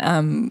suppose,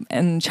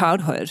 in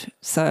childhood.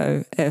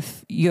 So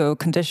if you're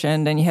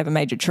conditioned and you have a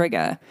major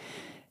trigger,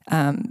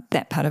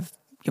 that part of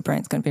your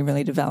brain's going to be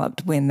really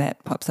developed when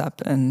that pops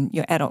up in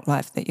your adult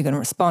life, that you're going to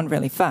respond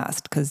really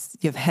fast because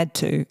you've had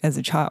to as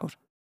a child.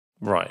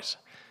 Right.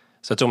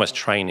 So it's almost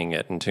training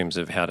it in terms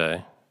of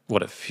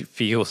what it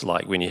feels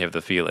like when you have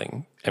the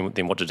feeling and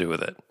then what to do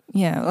with it.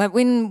 Yeah, like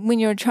when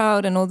you're a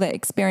child and all the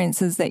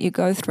experiences that you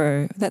go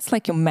through, that's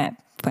like your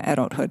map for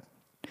adulthood.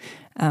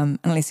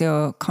 Unless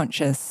you're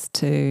conscious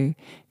to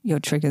your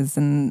triggers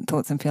and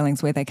thoughts and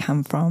feelings, where they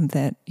come from,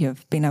 that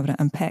you've been able to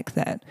unpack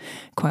that.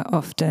 Quite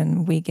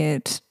often we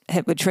get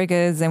hit with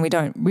triggers and we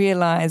don't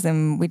realise,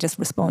 and we just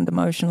respond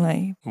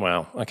emotionally.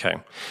 Wow, okay.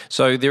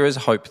 So there is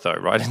hope though,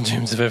 right, in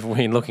terms of if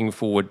we're looking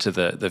forward to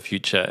the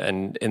future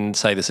and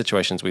say the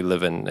situations we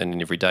live in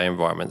an everyday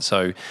environment.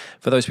 So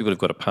for those people who've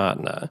got a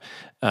partner,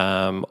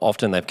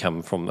 often they've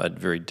come from a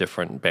very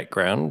different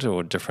background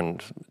or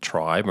different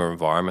tribe or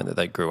environment that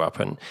they grew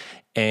up in.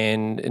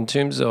 And in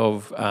terms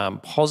of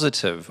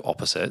positive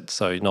opposites,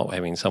 so not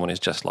having someone who's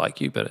just like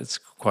you, but it's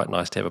quite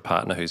nice to have a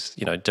partner who's,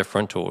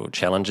 different or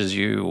challenges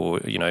you or,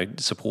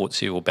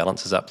 supports you or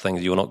balances up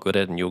things you're not good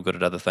at and you're good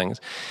at other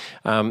things.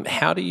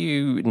 How do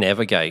you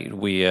navigate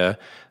where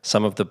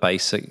some of the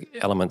basic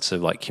elements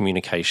of like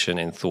communication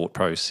and thought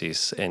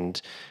process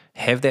and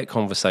have that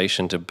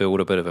conversation to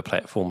build a bit of a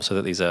platform so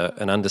that there's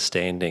an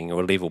understanding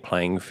or a level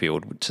playing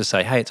field to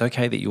say, hey, it's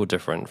okay that you're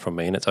different from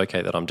me and it's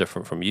okay that I'm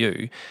different from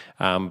you,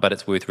 but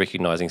it's worth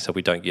recognising so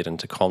we don't get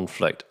into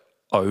conflict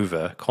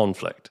over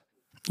conflict.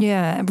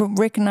 Yeah,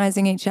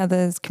 recognising each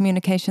other's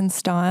communication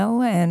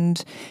style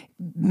and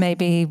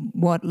maybe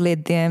what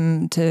led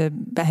them to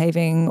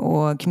behaving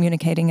or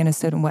communicating in a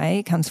certain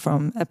way comes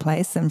from a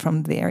place and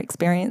from their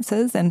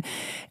experiences. And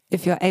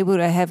if you're able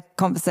to have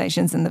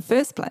conversations in the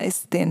first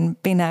place, then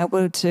being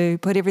able to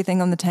put everything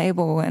on the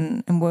table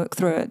and work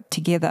through it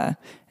together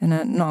in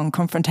a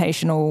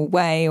non-confrontational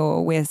way,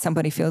 or where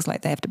somebody feels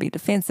like they have to be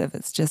defensive.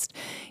 It's just,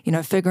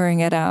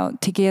 figuring it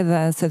out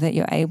together so that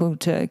you're able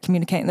to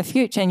communicate in the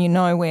future and you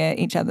know where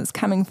each other's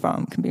coming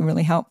from can be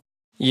really helpful.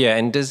 Yeah,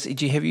 and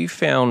have you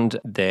found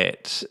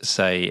that,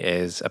 say,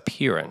 as a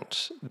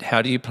parent,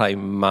 how do you play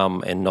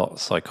mum and not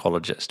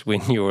psychologist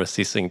when you're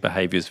assessing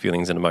behaviours,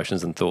 feelings and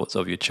emotions and thoughts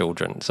of your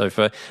children? So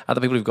for other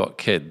people who've got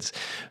kids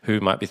who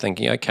might be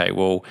thinking, okay,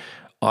 well,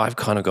 I've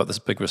kind of got this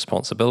big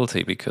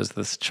responsibility because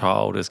this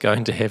child is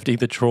going to have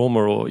either trauma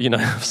or,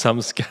 of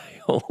some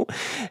scale,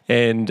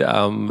 and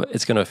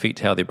it's going to affect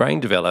how their brain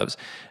develops.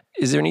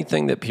 Is there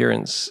anything that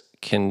parents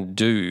can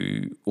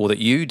do or that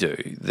you do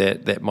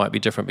that might be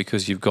different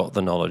because you've got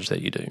the knowledge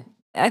that you do?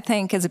 I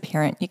think as a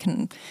parent you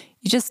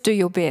just do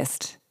your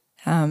best,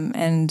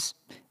 and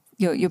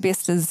your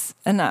best is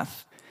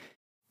enough.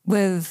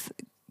 With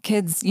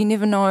kids, you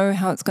never know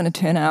how it's going to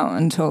turn out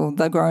until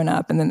they're grown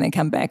up, and then they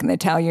come back and they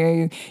tell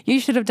you, you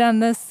should have done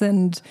this,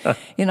 and,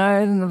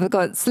 and they've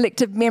got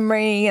selective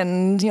memory,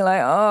 and you're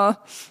like, oh,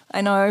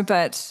 I know,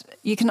 but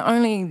you can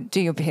only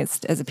do your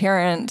best as a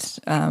parent.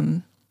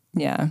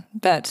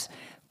 But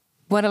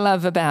what I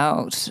love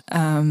about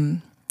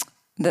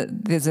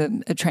there's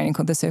a training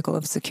called the Circle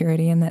of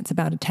Security, and that's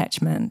about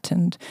attachment,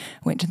 and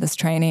I went to this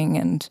training,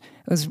 and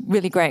it was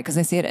really great because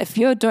they said, if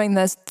you're doing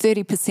this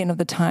 30% of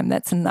the time,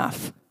 that's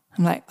enough.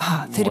 I'm like,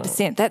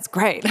 30%, that's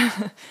great.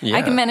 Yeah.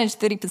 I can manage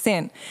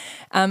 30%.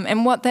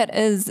 And what that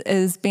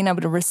is being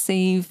able to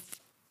receive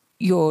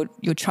your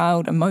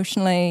child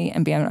emotionally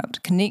and being able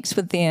to connect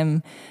with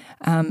them,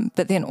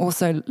 but then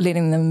also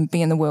letting them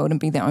be in the world and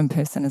be their own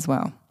person as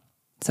well.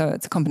 So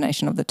it's a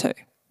combination of the two.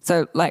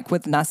 So like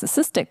with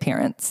narcissistic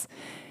parents,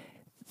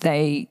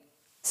 they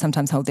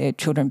sometimes hold their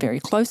children very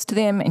close to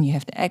them, and you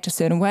have to act a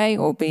certain way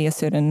or be a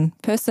certain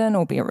person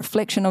or be a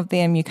reflection of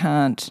them. You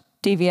can't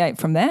deviate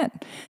from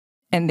that.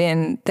 And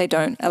then they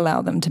don't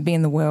allow them to be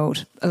in the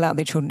world, allow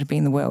their children to be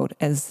in the world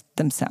as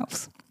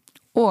themselves.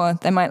 Or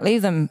they might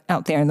leave them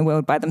out there in the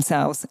world by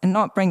themselves and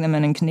not bring them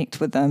in and connect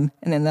with them,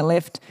 and then they're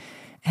left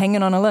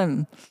hanging on a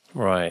limb.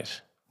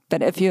 Right.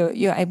 But if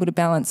you're able to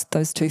balance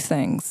those two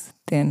things,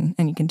 then,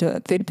 and you can do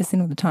it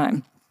 30% of the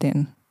time,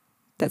 then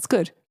that's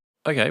good.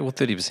 Okay, well,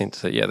 30%,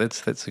 so yeah,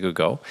 that's a good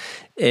goal.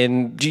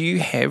 And do you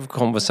have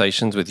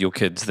conversations with your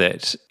kids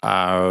that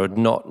are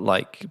not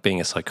like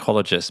being a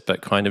psychologist,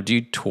 but kind of, do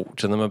you talk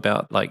to them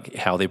about like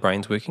how their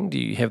brain's working? Do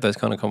you have those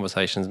kind of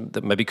conversations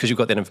that maybe because you've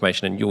got that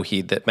information in your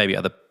head that maybe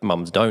other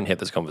mums don't have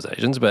those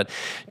conversations, but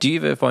do you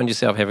ever find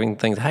yourself having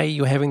things, hey,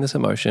 you're having this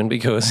emotion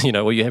because,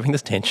 or you're having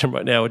this tantrum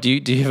right now? Or do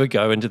you ever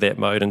go into that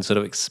mode and sort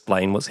of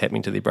explain what's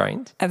happening to their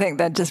brains? I think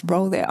they'd just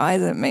roll their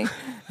eyes at me.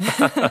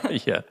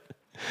 Yeah.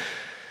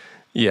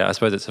 Yeah, I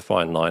suppose it's a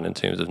fine line in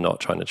terms of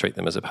not trying to treat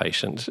them as a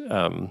patient.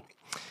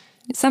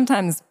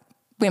 Sometimes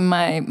when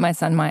my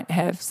son might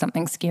have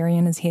something scary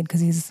in his head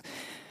because he's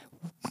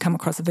come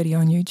across a video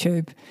on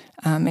YouTube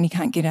and he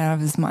can't get out of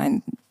his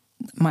mind,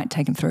 might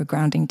take him through a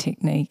grounding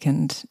technique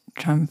and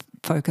try and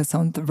focus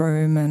on the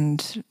room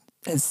and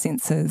his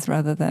senses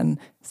rather than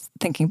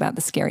thinking about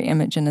the scary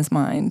image in his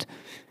mind.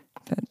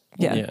 But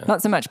yeah,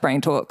 not so much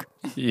brain talk.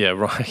 Yeah,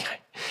 right.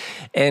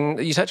 And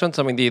you touch on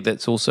something there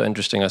that's also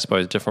interesting, I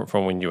suppose, different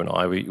from when you and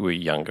I were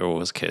younger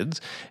or as kids,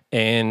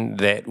 and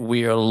that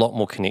we're a lot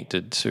more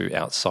connected to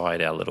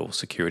outside our little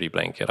security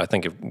blanket. I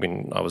think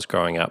when I was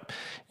growing up,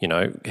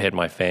 had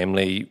my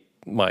family,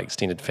 my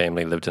extended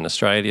family lived in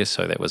Australia,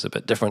 so that was a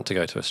bit different to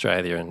go to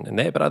Australia and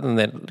that. But other than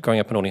that, growing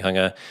up in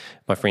Onehunga,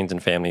 my friends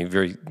and family,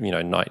 very,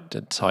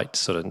 tight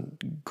sort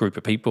of group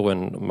of people,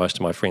 and most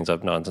of my friends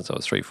I've known since I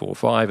was 3, 4,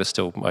 5 are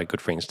still my good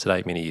friends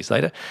today, many years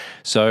later.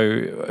 So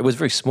it was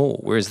very small,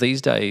 whereas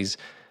these days,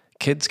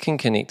 kids can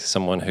connect to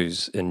someone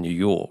who's in New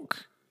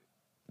York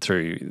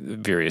through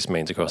various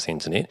means across the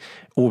internet,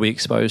 or be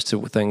exposed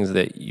to things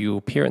that your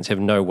parents have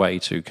no way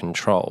to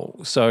control.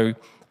 So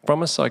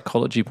from a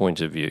psychology point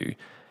of view,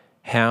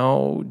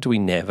 how do we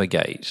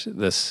navigate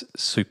this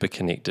super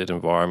connected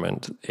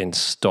environment and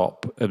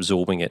stop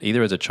absorbing it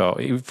either as a child,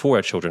 for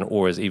our children,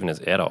 or even as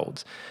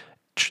adults,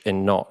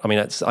 and not,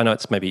 I know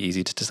it's maybe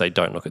easy to say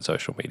don't look at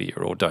social media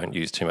or don't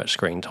use too much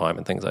screen time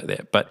and things like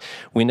that, but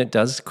when it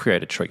does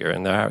create a trigger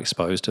and they are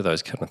exposed to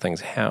those kind of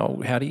things, how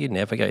do you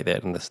navigate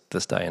that in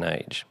this day and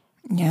age?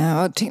 Yeah,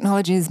 well,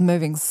 technology is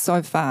moving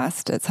so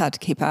fast, it's hard to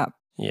keep up.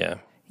 Yeah.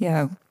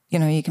 Yeah,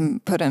 you can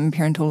put in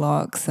parental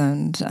locks,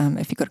 and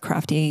if you've got a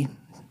crafty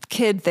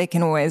kid, they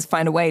can always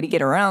find a way to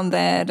get around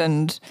that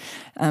and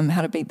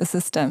how to beat the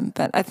system.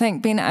 But I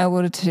think being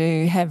able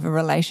to have a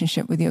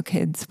relationship with your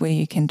kids where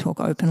you can talk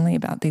openly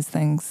about these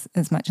things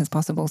as much as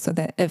possible, so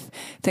that if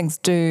things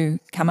do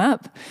come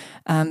up,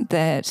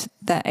 that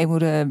they're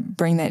able to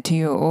bring that to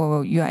you,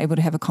 or you're able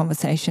to have a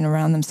conversation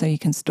around them so you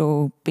can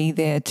still be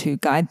there to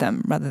guide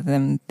them rather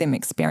than them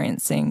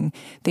experiencing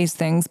these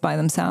things by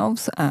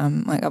themselves.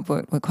 Like I've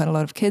worked with quite a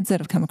lot of kids that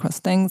have come across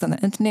things on the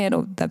internet,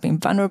 or they've been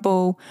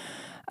vulnerable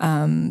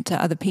to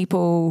other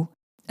people,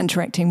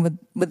 interacting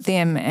with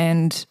them.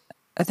 And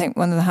I think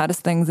one of the hardest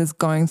things is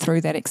going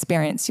through that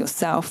experience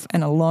yourself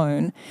and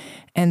alone,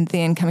 and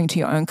then coming to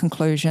your own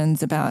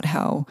conclusions about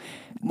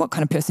what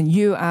kind of person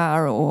you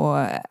are,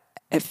 or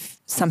if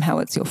somehow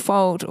it's your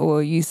fault,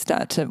 or you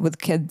start to, with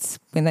kids,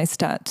 when they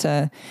start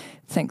to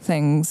think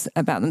things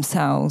about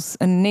themselves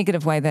in a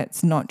negative way,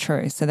 that's not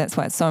true. So that's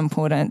why it's so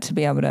important to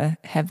be able to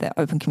have that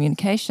open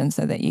communication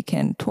so that you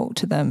can talk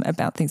to them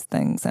about these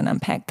things and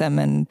unpack them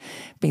and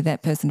be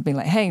that person to be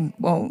like, hey,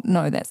 well,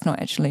 no, that's not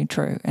actually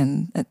true,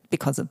 and it's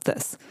because of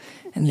this,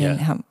 and then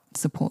help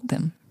support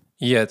them.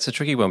 Yeah, it's a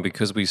tricky one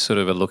because we sort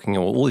of are looking at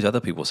all these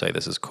other people say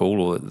this is cool,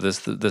 or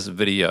this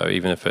video,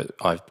 even if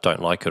I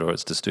don't like it or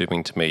it's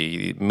disturbing to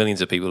me,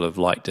 millions of people have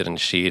liked it and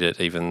shared it.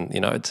 Even,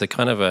 it's a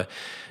kind of a,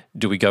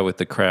 do we go with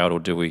the crowd,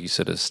 or do we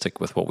sort of stick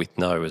with what we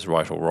know is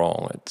right or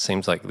wrong? It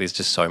seems like there's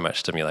just so much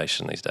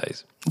stimulation these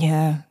days.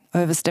 Yeah,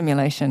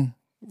 overstimulation.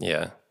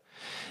 Yeah.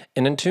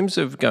 And in terms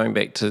of going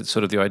back to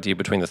sort of the idea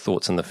between the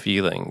thoughts and the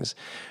feelings,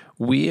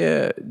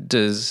 where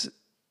does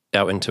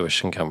our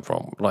intuition come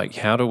from? Like,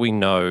 how do we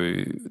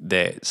know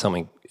that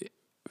something,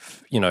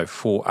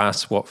 for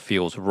us, what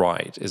feels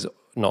right is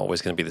not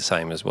always going to be the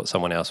same as what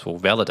someone else will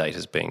validate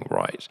as being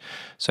right?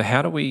 So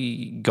how do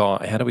we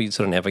sort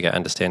of navigate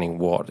understanding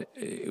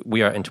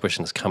where our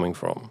intuition is coming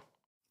from?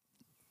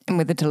 And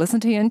whether to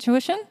listen to your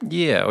intuition?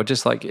 Yeah, or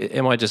just like,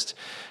 am I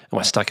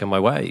stuck in my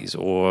ways,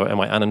 or am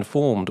I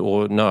uninformed,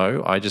 or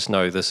no, I just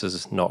know this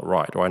is not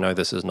right, or I know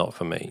this is not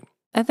for me?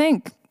 I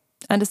think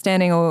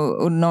understanding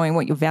or knowing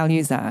what your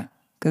values are,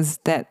 because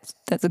that's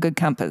a good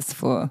compass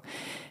for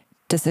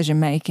decision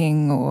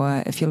making,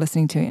 or if you're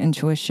listening to your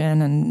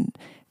intuition, and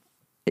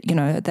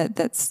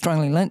that's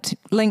strongly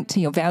linked to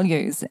your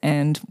values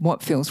and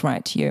what feels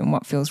right to you and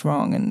what feels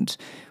wrong, and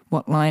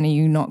what line are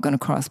you not going to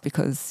cross,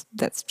 because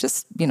that's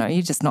just,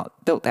 you're just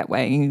not built that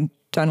way. You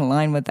don't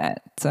align with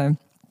that. So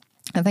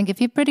I think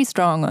if you're pretty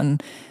strong on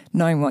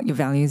knowing what your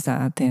values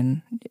are,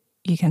 then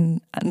you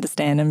can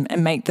understand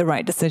and make the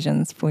right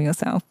decisions for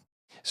yourself.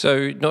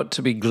 So not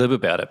to be glib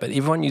about it, but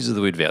everyone uses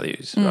the word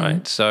values,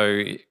 right?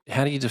 So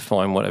how do you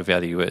define what a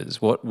value is?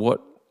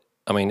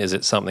 Is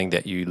it something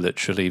that you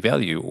literally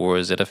value, or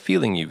is it a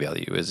feeling you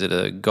value? Is it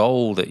a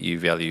goal that you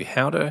value?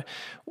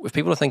 If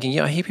people are thinking,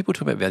 I hear people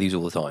talk about values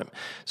all the time.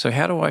 So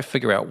how do I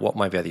figure out what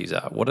my values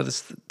are? What are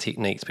the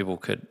techniques people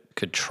could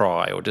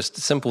try, or just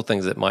simple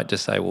things that might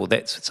just say, well,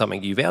 that's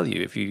something you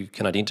value. If you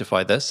can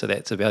identify this, so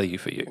that's a value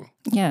for you.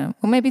 Yeah.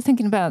 Well, maybe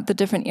thinking about the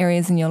different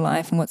areas in your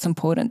life and what's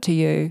important to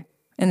you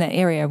in that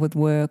area, with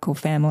work or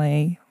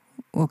family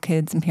or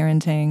kids and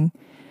parenting.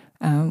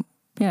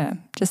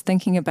 Just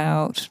thinking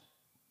about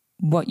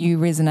what you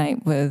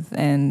resonate with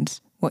and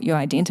what you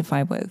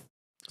identify with.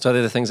 So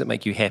they're the things that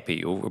make you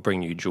happy or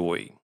bring you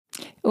joy.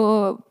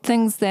 Or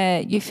things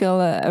that you feel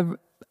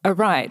are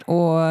right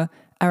or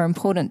are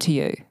important to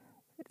you.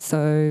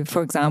 So,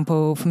 for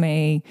example, for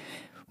me,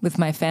 with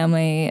my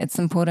family, it's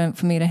important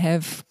for me to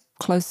have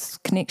close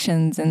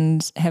connections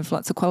and have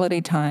lots of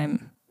quality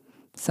time.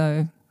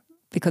 So,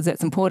 because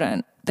that's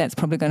important, that's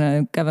probably going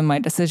to govern my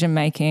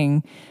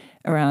decision-making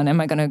around, am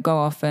I going to go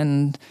off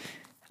and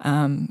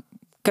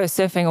go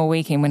surfing all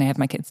weekend when I have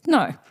my kids?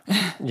 No.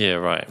 Yeah,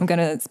 right. I'm going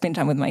to spend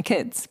time with my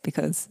kids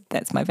because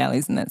that's my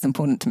values and that's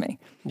important to me.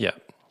 Yeah.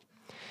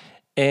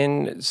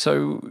 And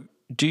so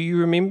do you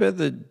remember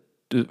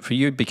for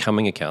you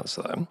becoming a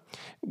counsellor,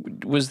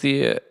 was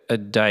there a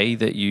day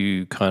that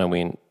you kind of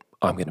went,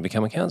 I'm going to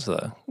become a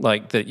counsellor?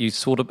 Like that you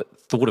sort of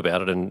thought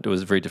about it and it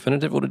was very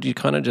definitive, or did you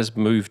kind of just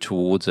move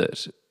towards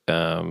it?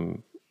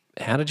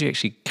 How did you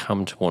actually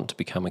come to want to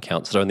become a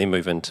counsellor and then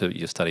move into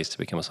your studies to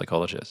become a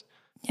psychologist?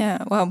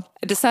 Yeah, well,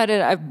 I decided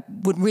I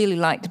would really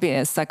like to be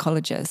a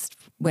psychologist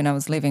when I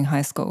was leaving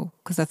high school,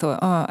 because I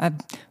thought, I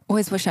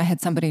always wish I had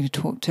somebody to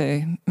talk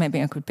to.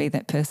 Maybe I could be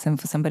that person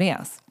for somebody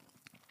else.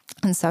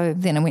 And so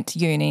then I went to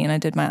uni and I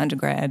did my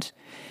undergrad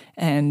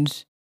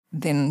and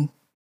then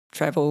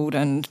travelled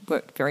and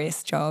worked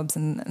various jobs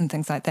and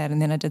things like that.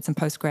 And then I did some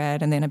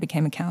postgrad and then I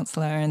became a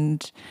counsellor,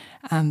 and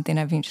then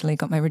I eventually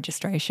got my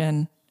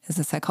registration as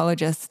a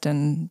psychologist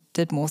and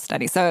did more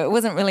study. So it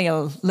wasn't really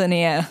a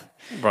linear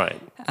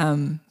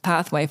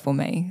pathway for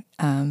me.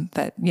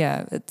 But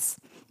yeah, it's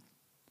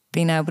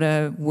being able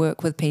to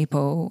work with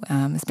people,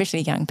 especially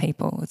young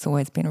people. It's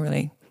always been a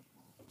really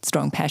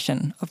strong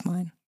passion of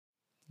mine.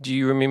 Do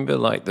you remember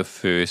like the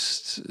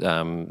first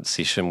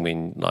session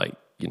when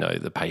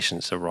the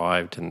patients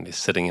arrived and they're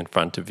sitting in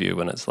front of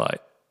you and it's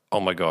like, oh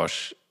my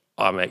gosh,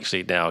 I'm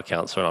actually now a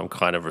counsellor and I'm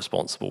kind of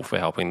responsible for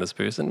helping this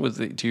person?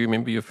 Do you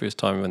remember your first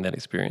time in that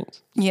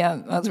experience?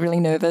 Yeah, I was really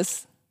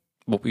nervous.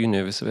 What were you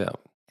nervous about?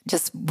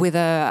 Just whether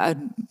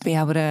I'd be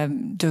able to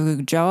do a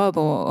good job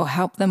or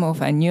help them, or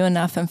if I knew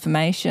enough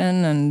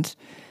information. And,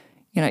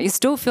 you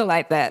still feel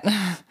like that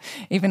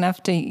even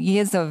after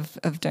years of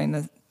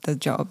doing the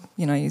job.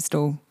 You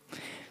still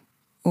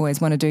always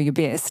want to do your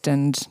best.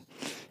 And,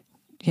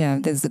 yeah,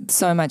 there's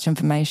so much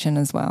information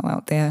as well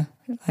out there.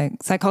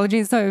 Like psychology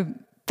is so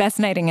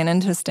fascinating and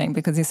interesting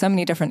because there's so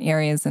many different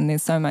areas and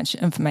there's so much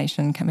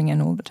information coming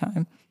in all the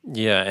time.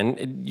 Yeah,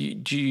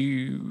 and do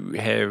you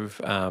have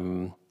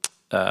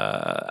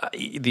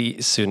the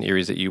certain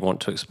areas that you want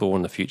to explore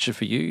in the future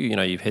for you?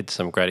 You've had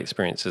some great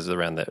experiences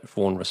around that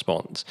fawn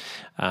response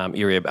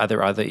area. Are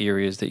there other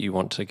areas that you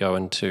want to go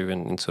into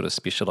and sort of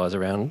specialise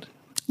around?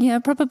 Yeah,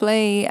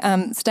 probably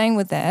staying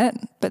with that,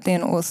 but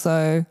then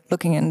also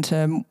looking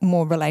into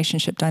more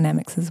relationship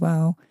dynamics as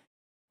well.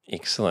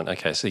 Excellent.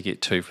 Okay, so you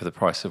get two for the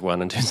price of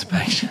one in terms of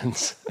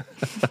patients.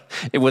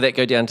 Will that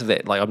go down to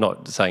that? Like, I'm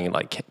not saying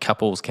like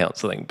couples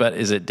counselling, but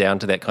is it down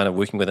to that kind of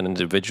working with an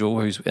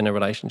individual who's in a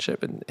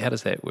relationship, and how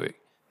does that work?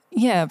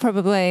 Yeah,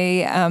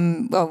 probably.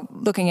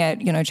 Looking at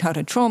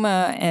childhood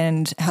trauma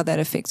and how that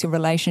affects your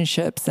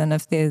relationships, and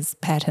if there's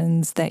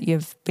patterns that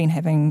you've been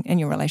having in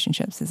your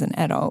relationships as an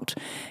adult,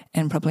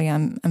 and probably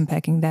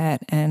unpacking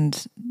that,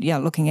 and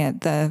looking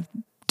at the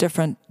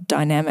different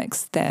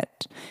dynamics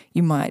that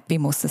you might be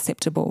more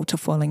susceptible to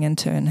falling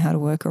into and how to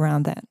work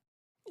around that.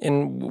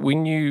 And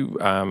when you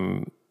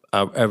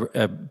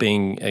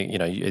being,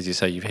 as you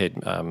say, you've had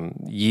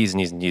years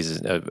and years and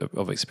years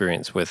of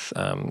experience with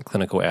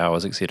clinical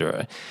hours,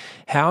 etc.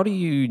 How do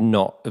you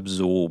not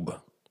absorb?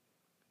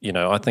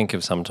 I think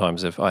of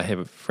sometimes if I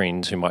have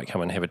friends who might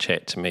come and have a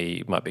chat to me,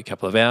 it might be a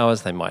couple of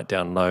hours, they might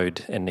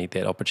download and need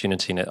that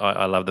opportunity. And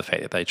I love the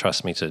fact that they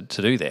trust me to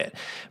do that.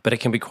 But it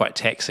can be quite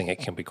taxing. It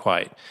can be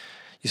quite,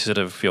 you sort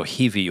of feel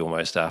heavy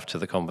almost after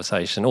the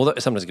conversation. Although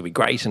sometimes it can be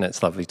great and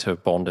it's lovely to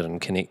have bonded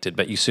and connected,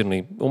 but you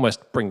certainly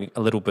almost bring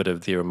a little bit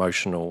of their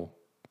emotional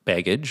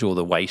baggage or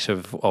the weight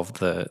of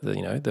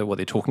the what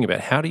they're talking about.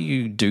 How do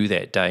you do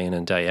that day in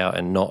and day out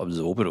and not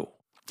absorb it all?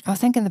 I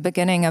think in the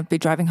beginning I'd be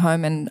driving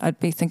home and I'd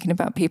be thinking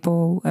about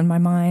people in my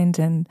mind,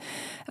 and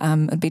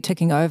I'd be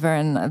ticking over,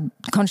 and I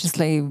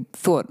consciously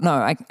thought, no,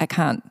 I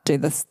can't do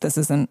this. This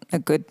isn't a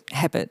good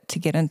habit to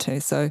get into.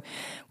 So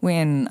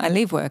when I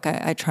leave work,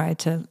 I try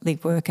to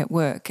leave work at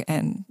work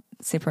and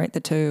separate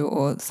the two.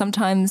 Or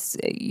sometimes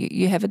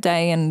you have a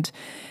day and,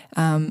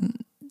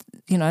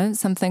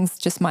 some things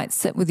just might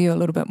sit with you a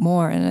little bit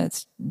more.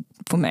 And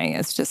for me,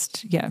 it's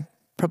just,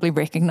 probably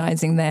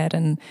recognizing that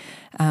and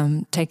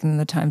taking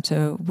the time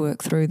to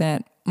work through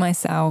that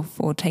myself,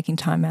 or taking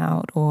time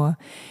out, or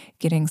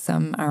getting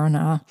some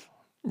R&R.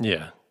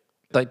 Yeah.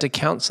 Like, do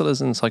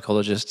counsellors and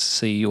psychologists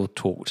see or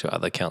talk to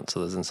other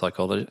counsellors and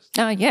psychologists?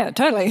 Yeah,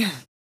 totally.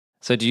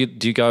 So do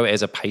you go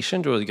as a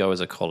patient or do you go as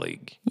a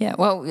colleague? Yeah,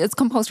 well, it's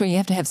compulsory. You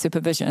have to have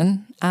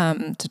supervision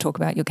to talk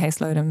about your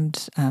caseload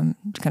and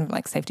kind of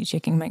like safety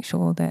checking, make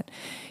sure that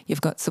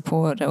you've got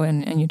support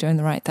and you're doing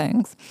the right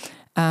things.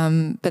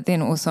 But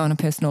then also on a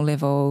personal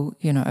level,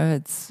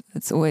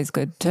 it's always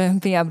good to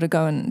be able to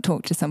go and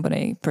talk to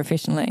somebody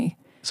professionally.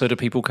 So do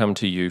people come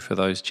to you for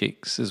those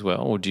checks as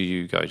well, or do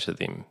you go to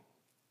them?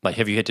 Like,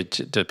 have you had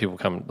to do people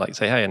come, like,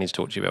 say, hey, I need to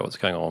talk to you about what's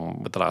going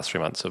on with the last 3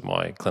 months of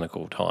my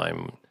clinical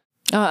time?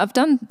 I've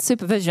done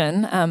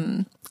supervision,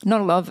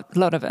 not a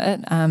lot of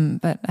it,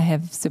 but I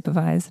have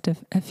supervised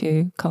a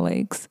few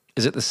colleagues.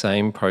 Is it the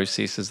same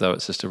process as though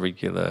it's just a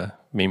regular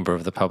member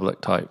of the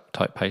public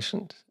type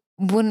patient?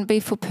 Wouldn't be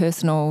for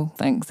personal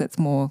things. It's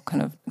more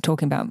kind of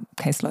talking about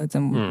caseloads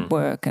and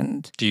work.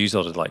 And do you use a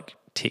lot of like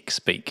tech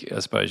speak, I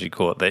suppose you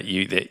call it, that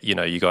you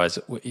guys,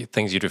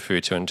 things you'd refer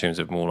to in terms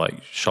of more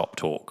like shop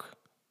talk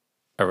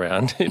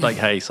around, like,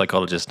 hey,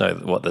 psychologists know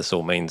what this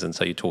all means, and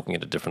so you're talking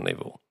at a different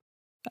level?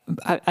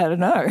 I don't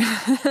know.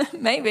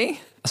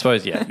 Maybe. I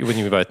suppose, yeah. When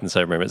you're both in the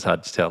same room, it's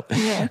hard to tell.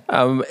 Yeah.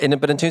 But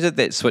in terms of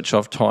that switch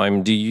off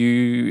time, do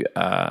you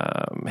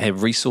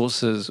have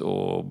resources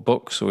or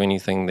books or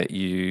anything that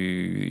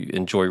you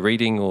enjoy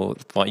reading or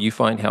you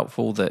find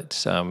helpful that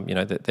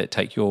that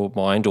take your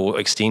mind or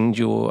extend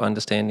your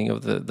understanding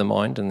of the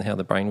mind and how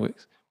the brain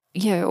works?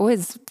 Yeah,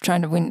 always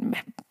trying to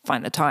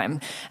find the time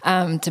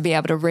to be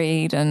able to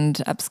read and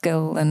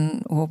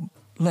upskill or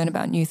learn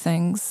about new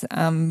things.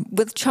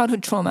 With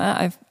childhood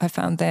trauma, I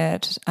found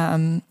that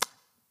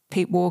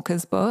Pete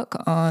Walker's book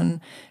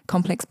on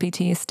complex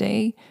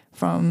PTSD,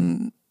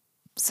 from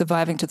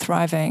surviving to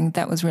thriving,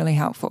 that was really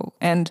helpful.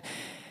 And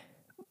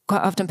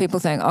quite often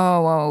people think,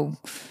 oh, well,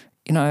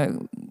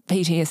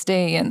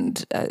 PTSD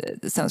and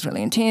it sounds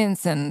really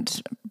intense,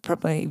 and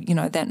probably,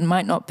 that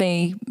might not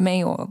be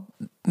me, or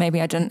maybe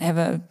I didn't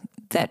have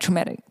that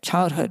traumatic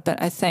childhood.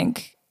 But I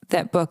think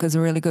that book is a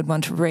really good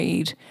one to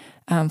read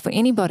for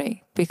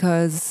anybody,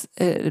 because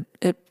it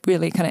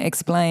really kind of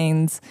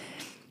explains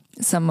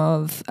some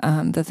of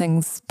the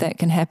things that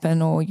can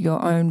happen, or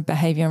your own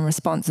behaviour and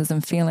responses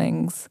and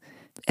feelings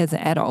as an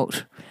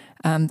adult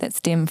that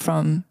stem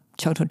from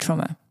childhood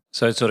trauma.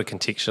 So it sort of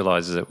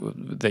contextualises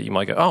it, that you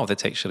might go, oh,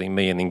 that's actually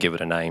me, and then give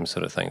it a name,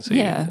 sort of thing. So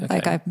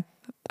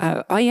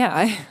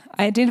I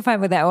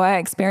identified with that, or I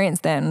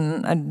experienced that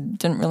and I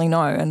didn't really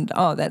know, and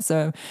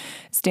that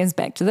stems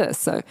back to this.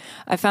 So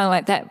I found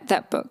like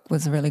that book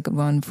was a really good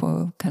one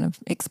for kind of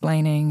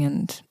explaining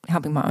and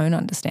helping my own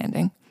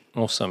understanding.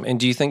 Awesome. And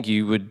do you think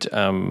you would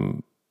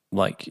ever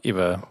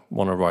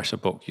want to write a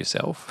book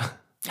yourself?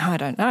 I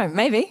don't know,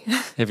 maybe.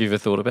 Have you ever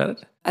thought about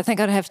it? I think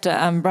I'd have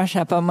to brush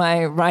up on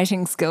my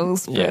writing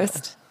skills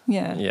first.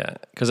 Yeah. Yeah,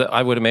 because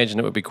I would imagine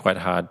it would be quite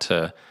hard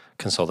to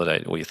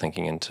consolidate all your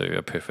thinking into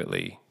a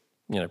perfectly,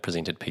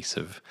 presented piece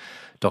of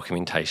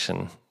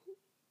documentation.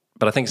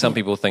 But I think some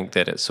people think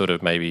that it's sort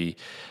of maybe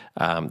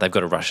they've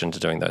got to rush into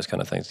doing those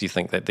kind of things. Do you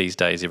think that these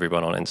days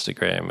everyone on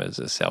Instagram is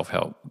a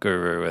self-help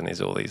guru, and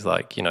there's all these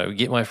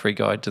get my free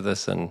guide to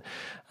this, and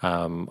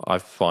I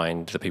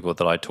find the people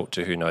that I talk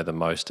to who know the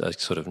most are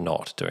sort of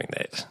not doing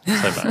that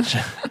so much.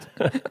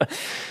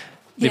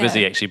 They're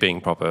busy actually being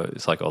proper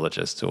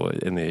psychologists or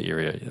in the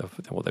area of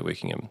what they're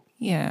working in.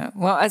 Yeah.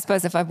 Well, I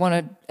suppose if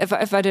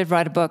I did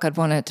write a book, I'd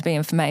want it to be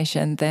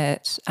information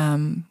that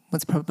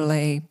was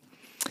probably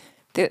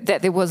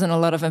that there wasn't a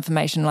lot of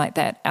information like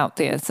that out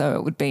there, so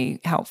it would be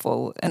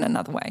helpful in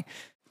another way.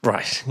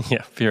 Right.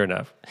 Yeah, fair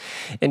enough.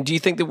 And do you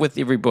think that with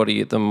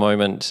everybody at the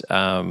moment,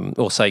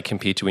 or say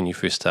compared to when you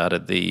first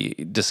started, the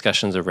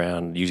discussions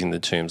around using the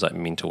terms like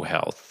mental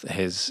health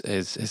has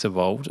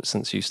evolved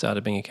since you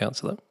started being a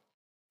counsellor?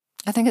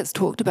 I think it's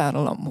talked about a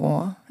lot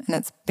more, and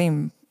it's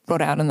been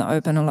brought out in the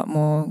open a lot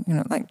more,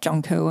 like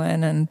John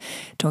Kirwan and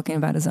talking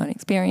about his own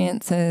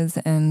experiences.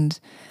 And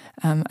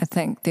I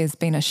think there's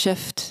been a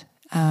shift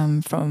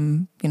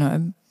from,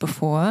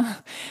 before,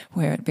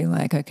 where it'd be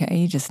like, okay,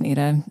 you just need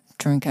to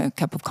drink a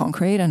cup of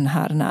concrete and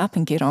harden up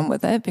and get on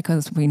with it,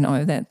 because we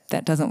know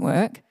that doesn't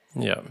work.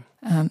 Yeah.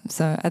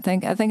 So I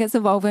think it's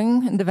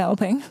evolving and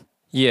developing.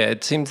 Yeah,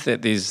 it seems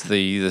that there's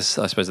this,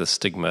 I suppose, the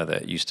stigma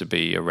that used to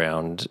be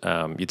around.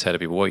 You'd say to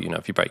people, well,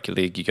 if you break your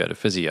leg, you go to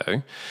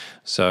physio.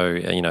 So,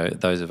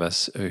 those of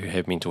us who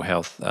have mental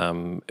health,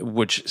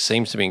 which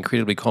seems to be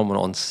incredibly common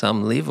on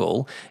some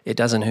level, it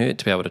doesn't hurt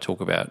to be able to talk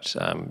about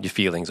your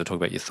feelings or talk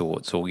about your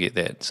thoughts or get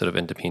that sort of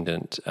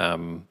independent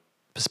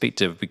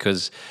perspective.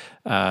 Because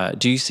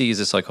do you see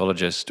as a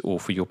psychologist or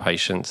for your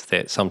patients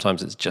that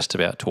sometimes it's just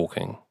about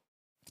talking?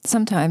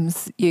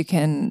 Sometimes you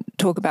can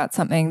talk about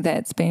something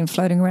that's been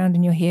floating around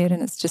in your head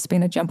and it's just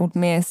been a jumbled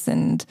mess,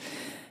 and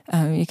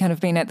you kind of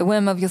been at the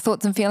whim of your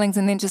thoughts and feelings,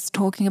 and then just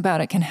talking about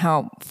it can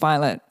help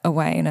file it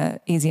away in an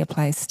easier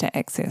place to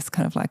access,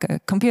 kind of like a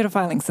computer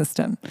filing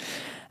system.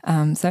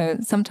 So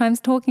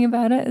sometimes talking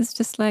about it is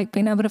just like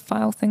being able to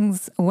file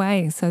things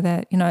away so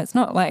that, it's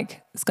not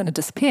like it's going to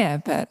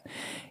disappear, but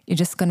you're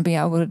just going to be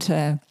able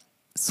to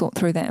sort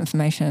through that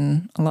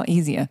information a lot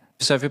easier.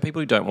 So for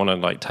people who don't want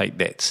to take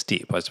that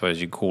step, I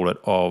suppose you call it,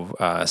 of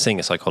seeing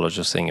a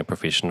psychologist, seeing a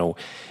professional,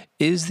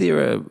 is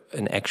there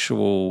an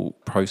actual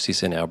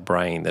process in our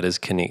brain that is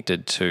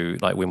connected to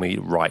when we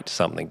write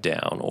something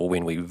down or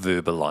when we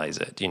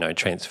verbalize it,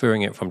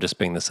 transferring it from just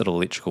being this little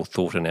electrical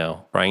thought in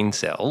our brain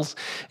cells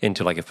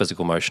into a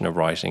physical motion of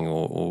writing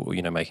or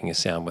making a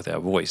sound with our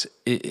voice?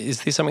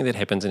 Is there something that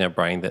happens in our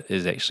brain that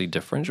is actually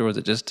different, or is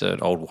it just an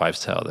old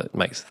wives' tale that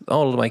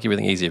it'll make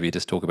everything easier if you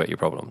just talk about your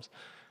problems?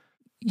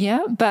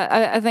 Yeah, but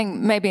I think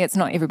maybe it's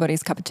not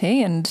everybody's cup of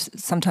tea, and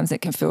sometimes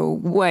it can feel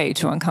way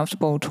too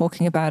uncomfortable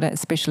talking about it,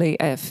 especially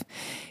if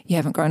you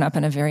haven't grown up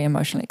in a very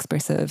emotionally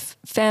expressive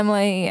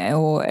family,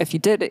 or if you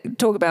did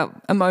talk about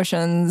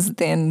emotions,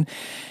 then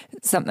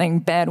something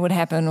bad would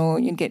happen or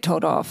you'd get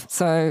told off.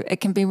 So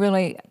it can be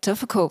really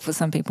difficult for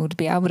some people to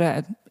be able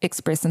to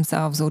express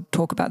themselves or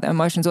talk about their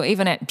emotions, or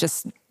even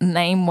just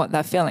name what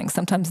they're feeling.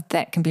 Sometimes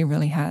that can be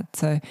really hard.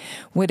 So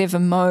whatever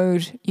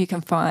mode you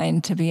can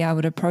find to be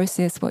able to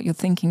process what you're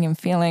thinking and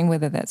feeling,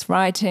 whether that's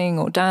writing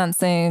or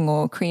dancing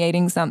or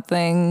creating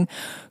something,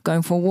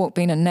 going for a walk,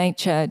 being in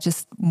nature,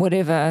 just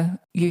whatever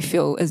you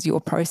feel is your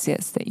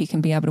process, that you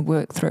can be able to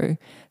work through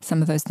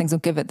some of those things or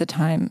give it the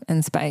time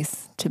and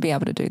space to be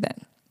able to do that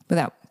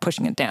without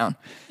pushing it down.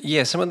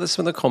 Yeah, some of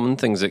the common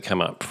things that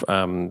come up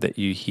that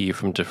you hear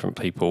from different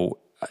people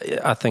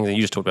are things that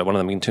you just talked about. One of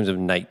them in terms of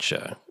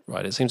nature,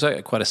 right? It seems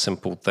like quite a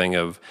simple thing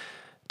of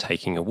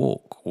taking a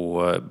walk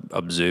or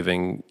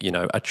observing,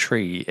 a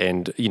tree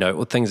and,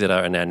 or things that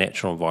are in our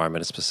natural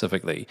environment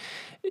specifically.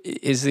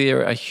 Is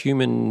there a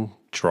human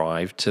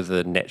drive to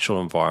the natural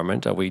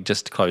environment? Are we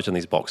just closed in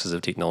these boxes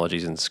of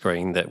technologies and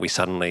screen that we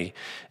suddenly,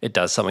 it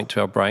does something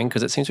to our brain?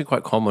 Because it seems to be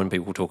quite common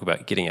people talk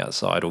about getting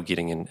outside or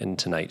getting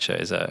into nature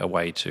as a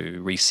way to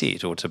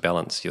reset or to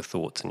balance your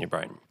thoughts and your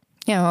brain.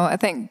 Yeah, well, I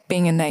think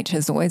being in nature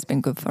has always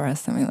been good for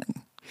us. I mean,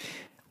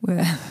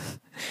 we're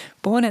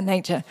born in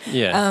nature.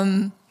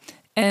 Yeah.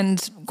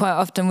 And quite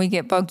often we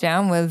get bogged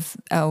down with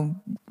our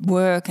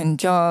work and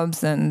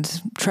jobs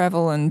and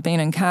travel and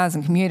being in cars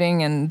and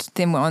commuting, and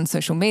then we're on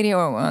social media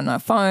or we're on our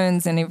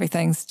phones, and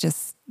everything's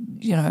just,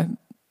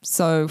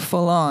 so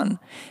full on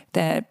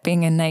that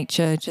being in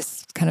nature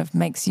just kind of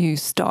makes you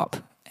stop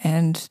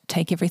and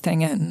take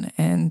everything in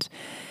and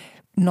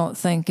not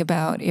think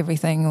about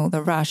everything or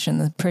the rush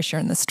and the pressure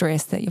and the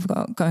stress that you've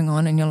got going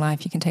on in your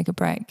life. You can take a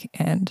break,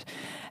 and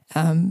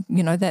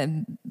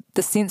that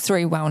the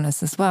sensory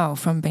wellness as well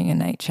from being in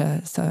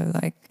nature. So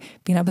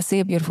being able to see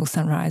a beautiful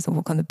sunrise or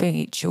walk on the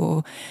beach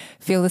or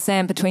feel the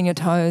sand between your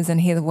toes and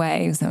hear the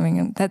waves. I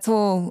mean, that's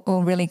all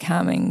really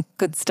calming,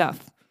 good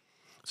stuff.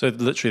 So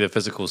literally the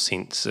physical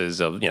senses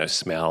of,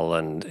 smell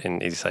and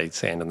as you say,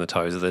 sand on the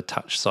toes, or the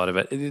touch side of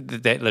it,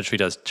 that literally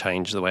does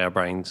change the way our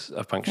brains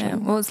are functioning.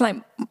 Yeah, well, it's like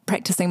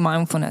practicing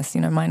mindfulness.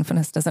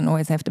 Mindfulness doesn't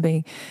always have to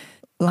be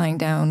lying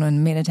down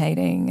and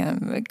meditating.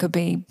 It could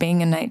be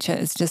being in nature.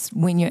 It's just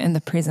when you're in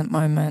the present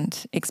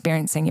moment,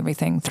 experiencing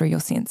everything through your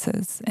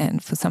senses.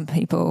 And for some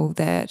people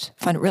that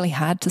find it really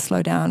hard to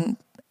slow down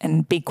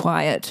and be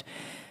quiet,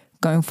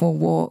 going for a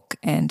walk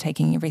and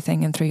taking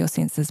everything in through your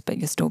senses, but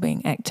you're still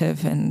being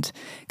active and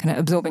kind of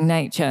absorbing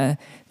nature,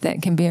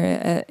 that can be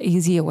an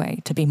easier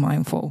way to be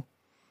mindful.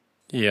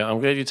 Yeah, I'm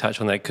glad you touched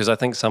on that, because I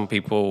think some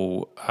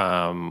people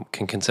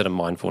can consider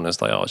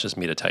mindfulness like, it's just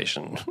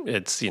meditation.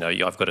 It's,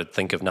 I've got to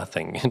think of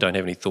nothing and don't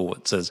have any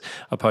thoughts, as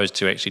opposed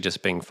to actually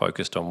just being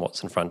focused on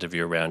what's in front of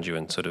you, around you,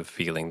 and sort of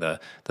feeling the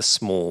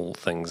small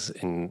things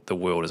in the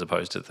world, as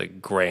opposed to the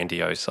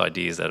grandiose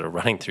ideas that are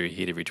running through your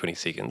head every 20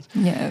 seconds.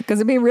 Yeah, because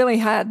it'd be really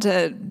hard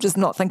to just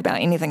not think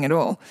about anything at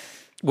all.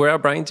 Were our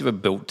brains ever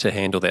built to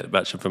handle that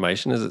much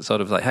information? Is it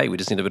sort of like, hey, we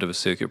just need a bit of a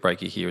circuit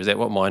breaker here? Is that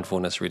what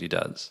mindfulness really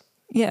does?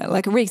 Yeah,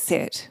 like a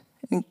reset.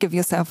 and give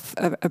yourself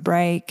a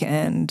break.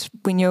 And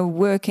when you're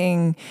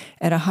working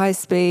at a high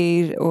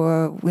speed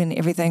or when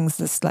everything's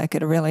just like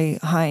at a really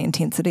high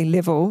intensity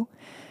level,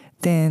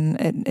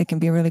 then it can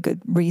be a really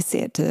good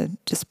reset to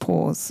just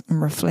pause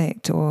and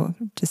reflect or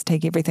just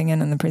take everything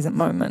in the present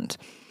moment.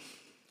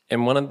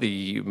 And one of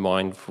the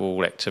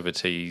mindful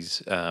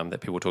activities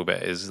that people talk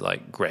about is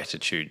like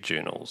gratitude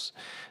journals.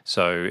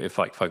 So if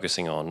like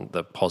focusing on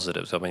the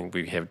positives, I mean,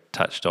 we have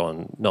touched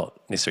on not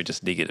necessarily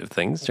just negative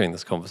things during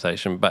this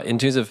conversation, but in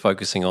terms of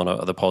focusing on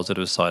the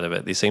positive side of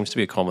it, there seems to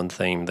be a common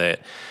theme that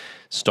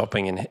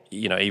stopping and,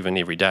 even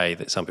every day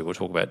that some people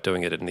talk about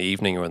doing it in the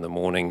evening or in the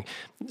morning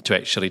to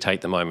actually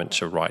take the moment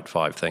to write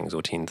 5 things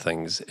or 10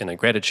 things in a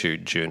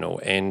gratitude journal.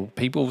 And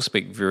people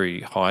speak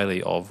very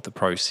highly of the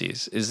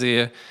process. Is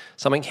there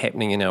something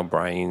happening in our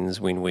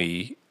brains when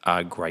we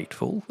are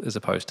grateful as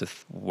opposed to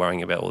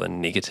worrying about all the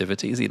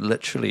negativity? Is it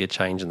literally a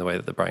change in the way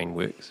that the brain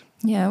works?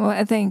 Yeah, well,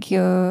 I think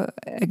you're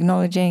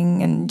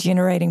acknowledging and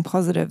generating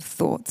positive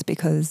thoughts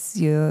because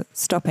you're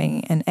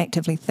stopping and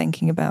actively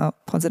thinking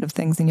about positive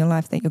things in your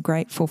life that you're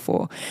grateful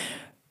for.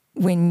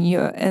 When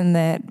you're in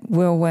that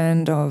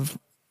whirlwind of,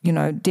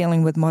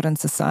 dealing with modern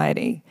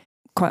society,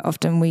 quite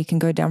often we can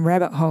go down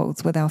rabbit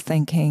holes with our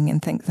thinking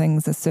and think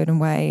things a certain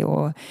way,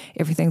 or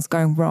everything's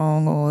going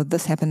wrong, or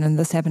this happened and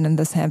this happened and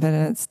this happened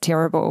and it's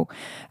terrible.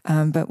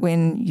 But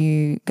when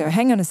you go,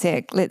 hang on a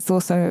sec, let's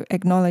also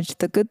acknowledge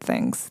the good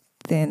things,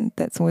 then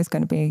that's always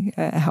going to be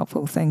a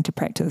helpful thing to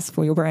practice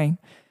for your brain.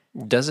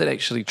 Does it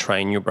actually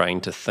train your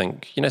brain to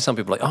think? Some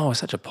people are like, oh,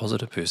 such a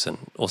positive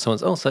person, or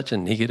someone's, oh, such a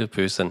negative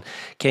person.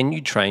 Can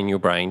you train your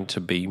brain to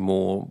be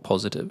more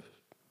positive?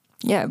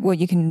 Yeah, well,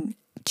 you can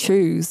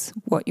choose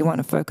what you want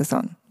to focus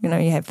on. You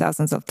have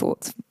thousands of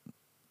thoughts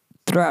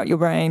throughout your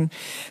brain,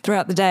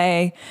 throughout the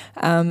day,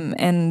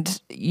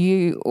 and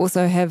you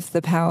also have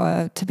the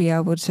power to be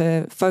able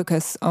to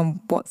focus on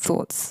what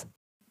thoughts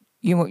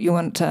you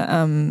want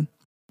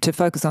to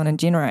focus on and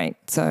generate.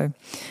 So,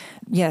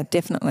 yeah,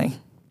 definitely.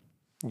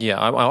 Yeah,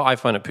 I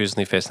find it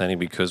personally fascinating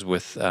because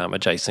with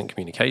adjacent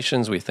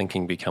communications, where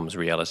thinking becomes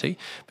reality,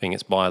 being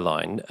its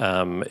byline,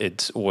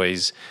 it's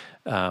always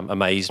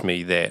amazed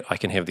me that I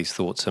can have these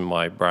thoughts in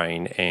my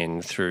brain,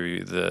 and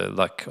through the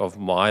luck of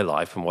my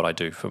life and what I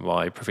do for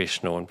my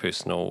professional and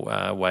personal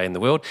way in the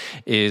world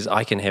is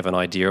I can have an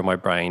idea in my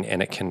brain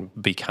and it can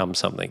become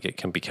something. It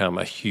can become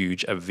a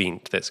huge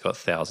event that's got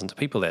thousands of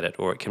people at it,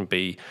 or it can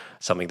be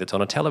something that's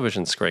on a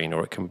television screen,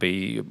 or it can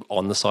be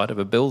on the side of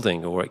a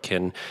building, or it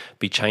can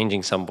be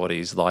changing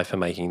somebody's life and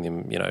making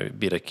them,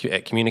 better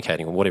at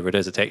communicating, or whatever it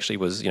is. It actually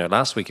was,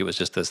 last week it was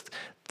just this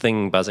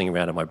thing buzzing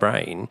around in my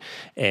brain,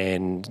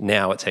 and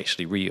now it's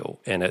actually real.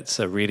 And it's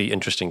a really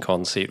interesting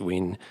concept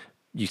when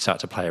you start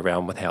to play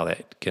around with how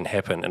that can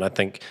happen. And I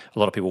think a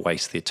lot of people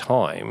waste their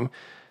time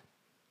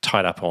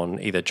tied up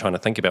on either trying to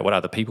think about what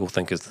other people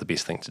think is the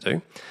best thing to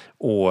do,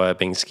 or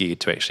being scared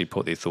to actually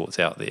put their thoughts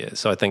out there.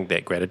 So I think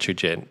that gratitude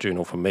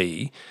journal for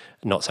me,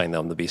 not saying that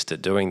I'm the best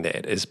at doing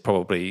that, is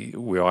probably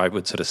where I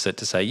would sort of sit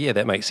to say, yeah,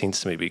 that makes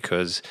sense to me,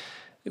 because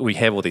we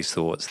have all these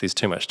thoughts. There's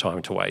too much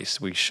time to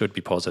waste. We should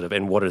be positive.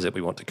 And what is it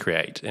we want to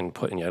create and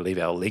put, leave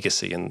our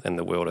legacy in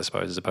the world, I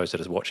suppose, as opposed to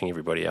just watching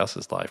everybody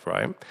else's life,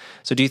 right?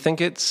 So do you think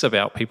it's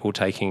about people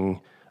taking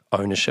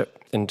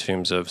ownership in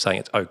terms of saying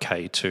it's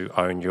okay to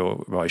own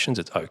your emotions,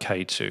 it's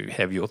okay to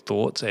have your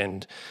thoughts,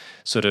 and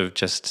sort of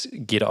just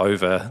get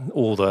over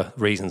all the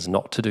reasons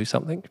not to do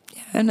something?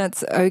 And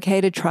it's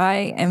okay to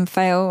try and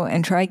fail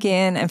and try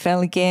again and fail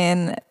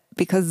again,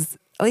 because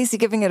at least you're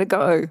giving it a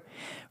go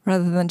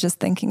rather than just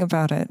thinking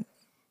about it.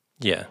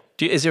 Yeah.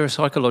 Is there a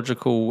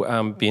psychological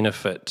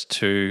benefit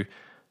to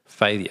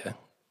failure,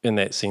 in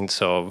that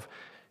sense of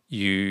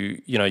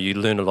you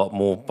learn a lot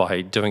more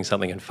by doing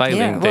something and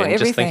failing than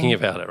just thinking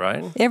about it,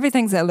 right?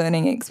 Everything's a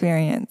learning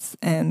experience,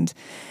 and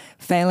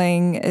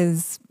failing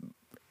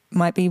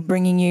might be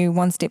bringing you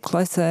one step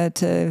closer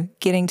to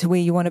getting to where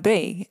you want to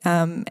be.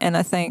 And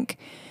I think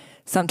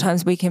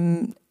sometimes we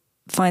can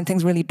find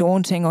things really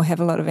daunting or have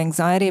a lot of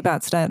anxiety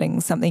about starting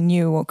something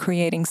new or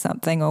creating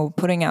something or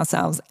putting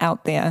ourselves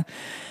out there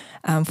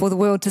for the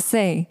world to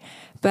see.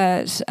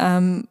 But,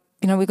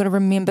 we've got to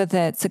remember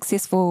that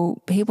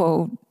successful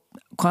people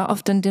quite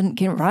often didn't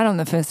get it right on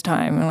the first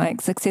time.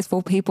 Like,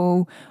 successful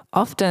people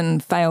often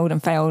failed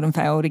and failed and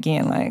failed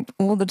again, like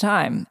all the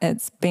time.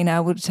 It's being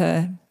able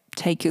to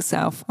take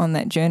yourself on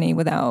that journey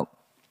without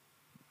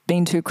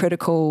being too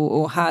critical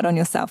or hard on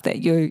yourself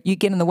that you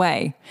get in the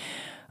way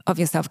of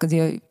yourself, because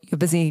you're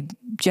busy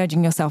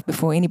judging yourself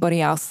before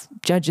anybody else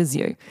judges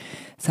you.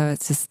 So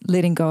it's just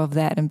letting go of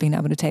that and being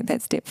able to take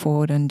that step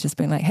forward and just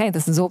being like, hey,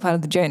 this is all part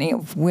of the journey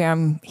of where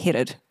I'm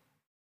headed.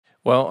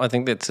 Well, I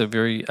think that's a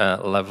very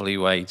lovely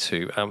way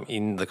to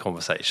end the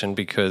conversation,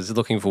 because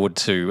looking forward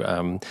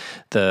to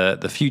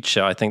the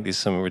future, I think there's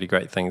some really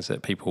great things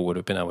that people would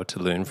have been able to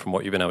learn from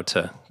what you've been able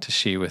to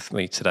share with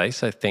me today.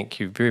 So thank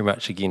you very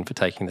much again for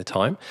taking the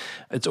time.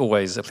 It's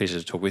always a pleasure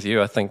to talk with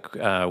you. I think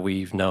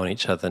we've known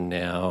each other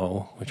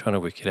now, we're trying to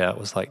work it out,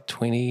 it was like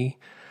 20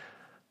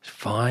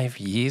 5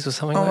 years or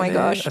something Oh like my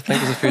that. gosh. I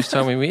think it was the first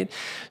time we met.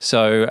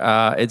 So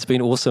it's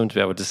been awesome to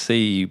be able to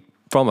see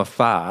from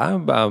afar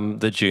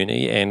the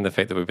journey and the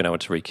fact that we've been able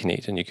to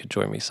reconnect and you could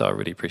join me. So I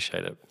really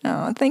appreciate it.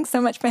 Oh, thanks so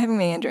much for having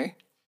me, Andrew.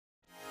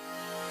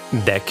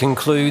 That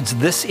concludes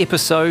this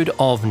episode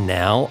of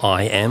Now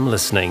I Am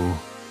Listening.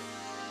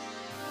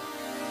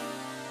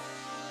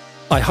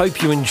 I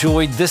hope you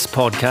enjoyed this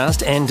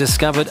podcast and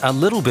discovered a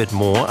little bit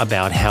more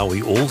about how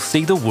we all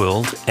see the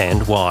world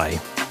and why.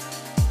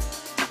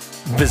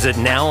 Visit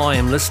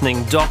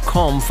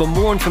nowiamlistening.com for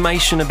more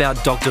information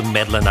about Dr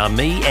Madeleine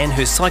Amie and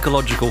her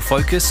psychological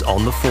focus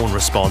on the fawn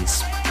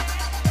response.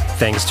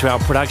 Thanks to our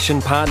production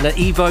partner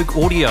Evoke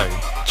Audio.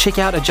 Check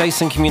out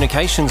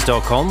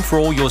adjacentcommunications.com for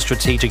all your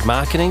strategic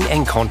marketing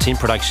and content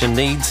production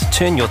needs.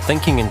 Turn your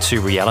thinking into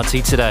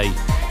reality today.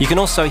 You can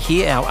also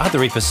hear our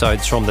other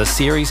episodes from this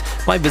series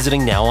by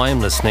visiting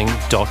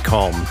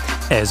nowiamlistening.com.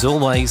 As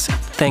always,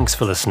 thanks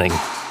for listening.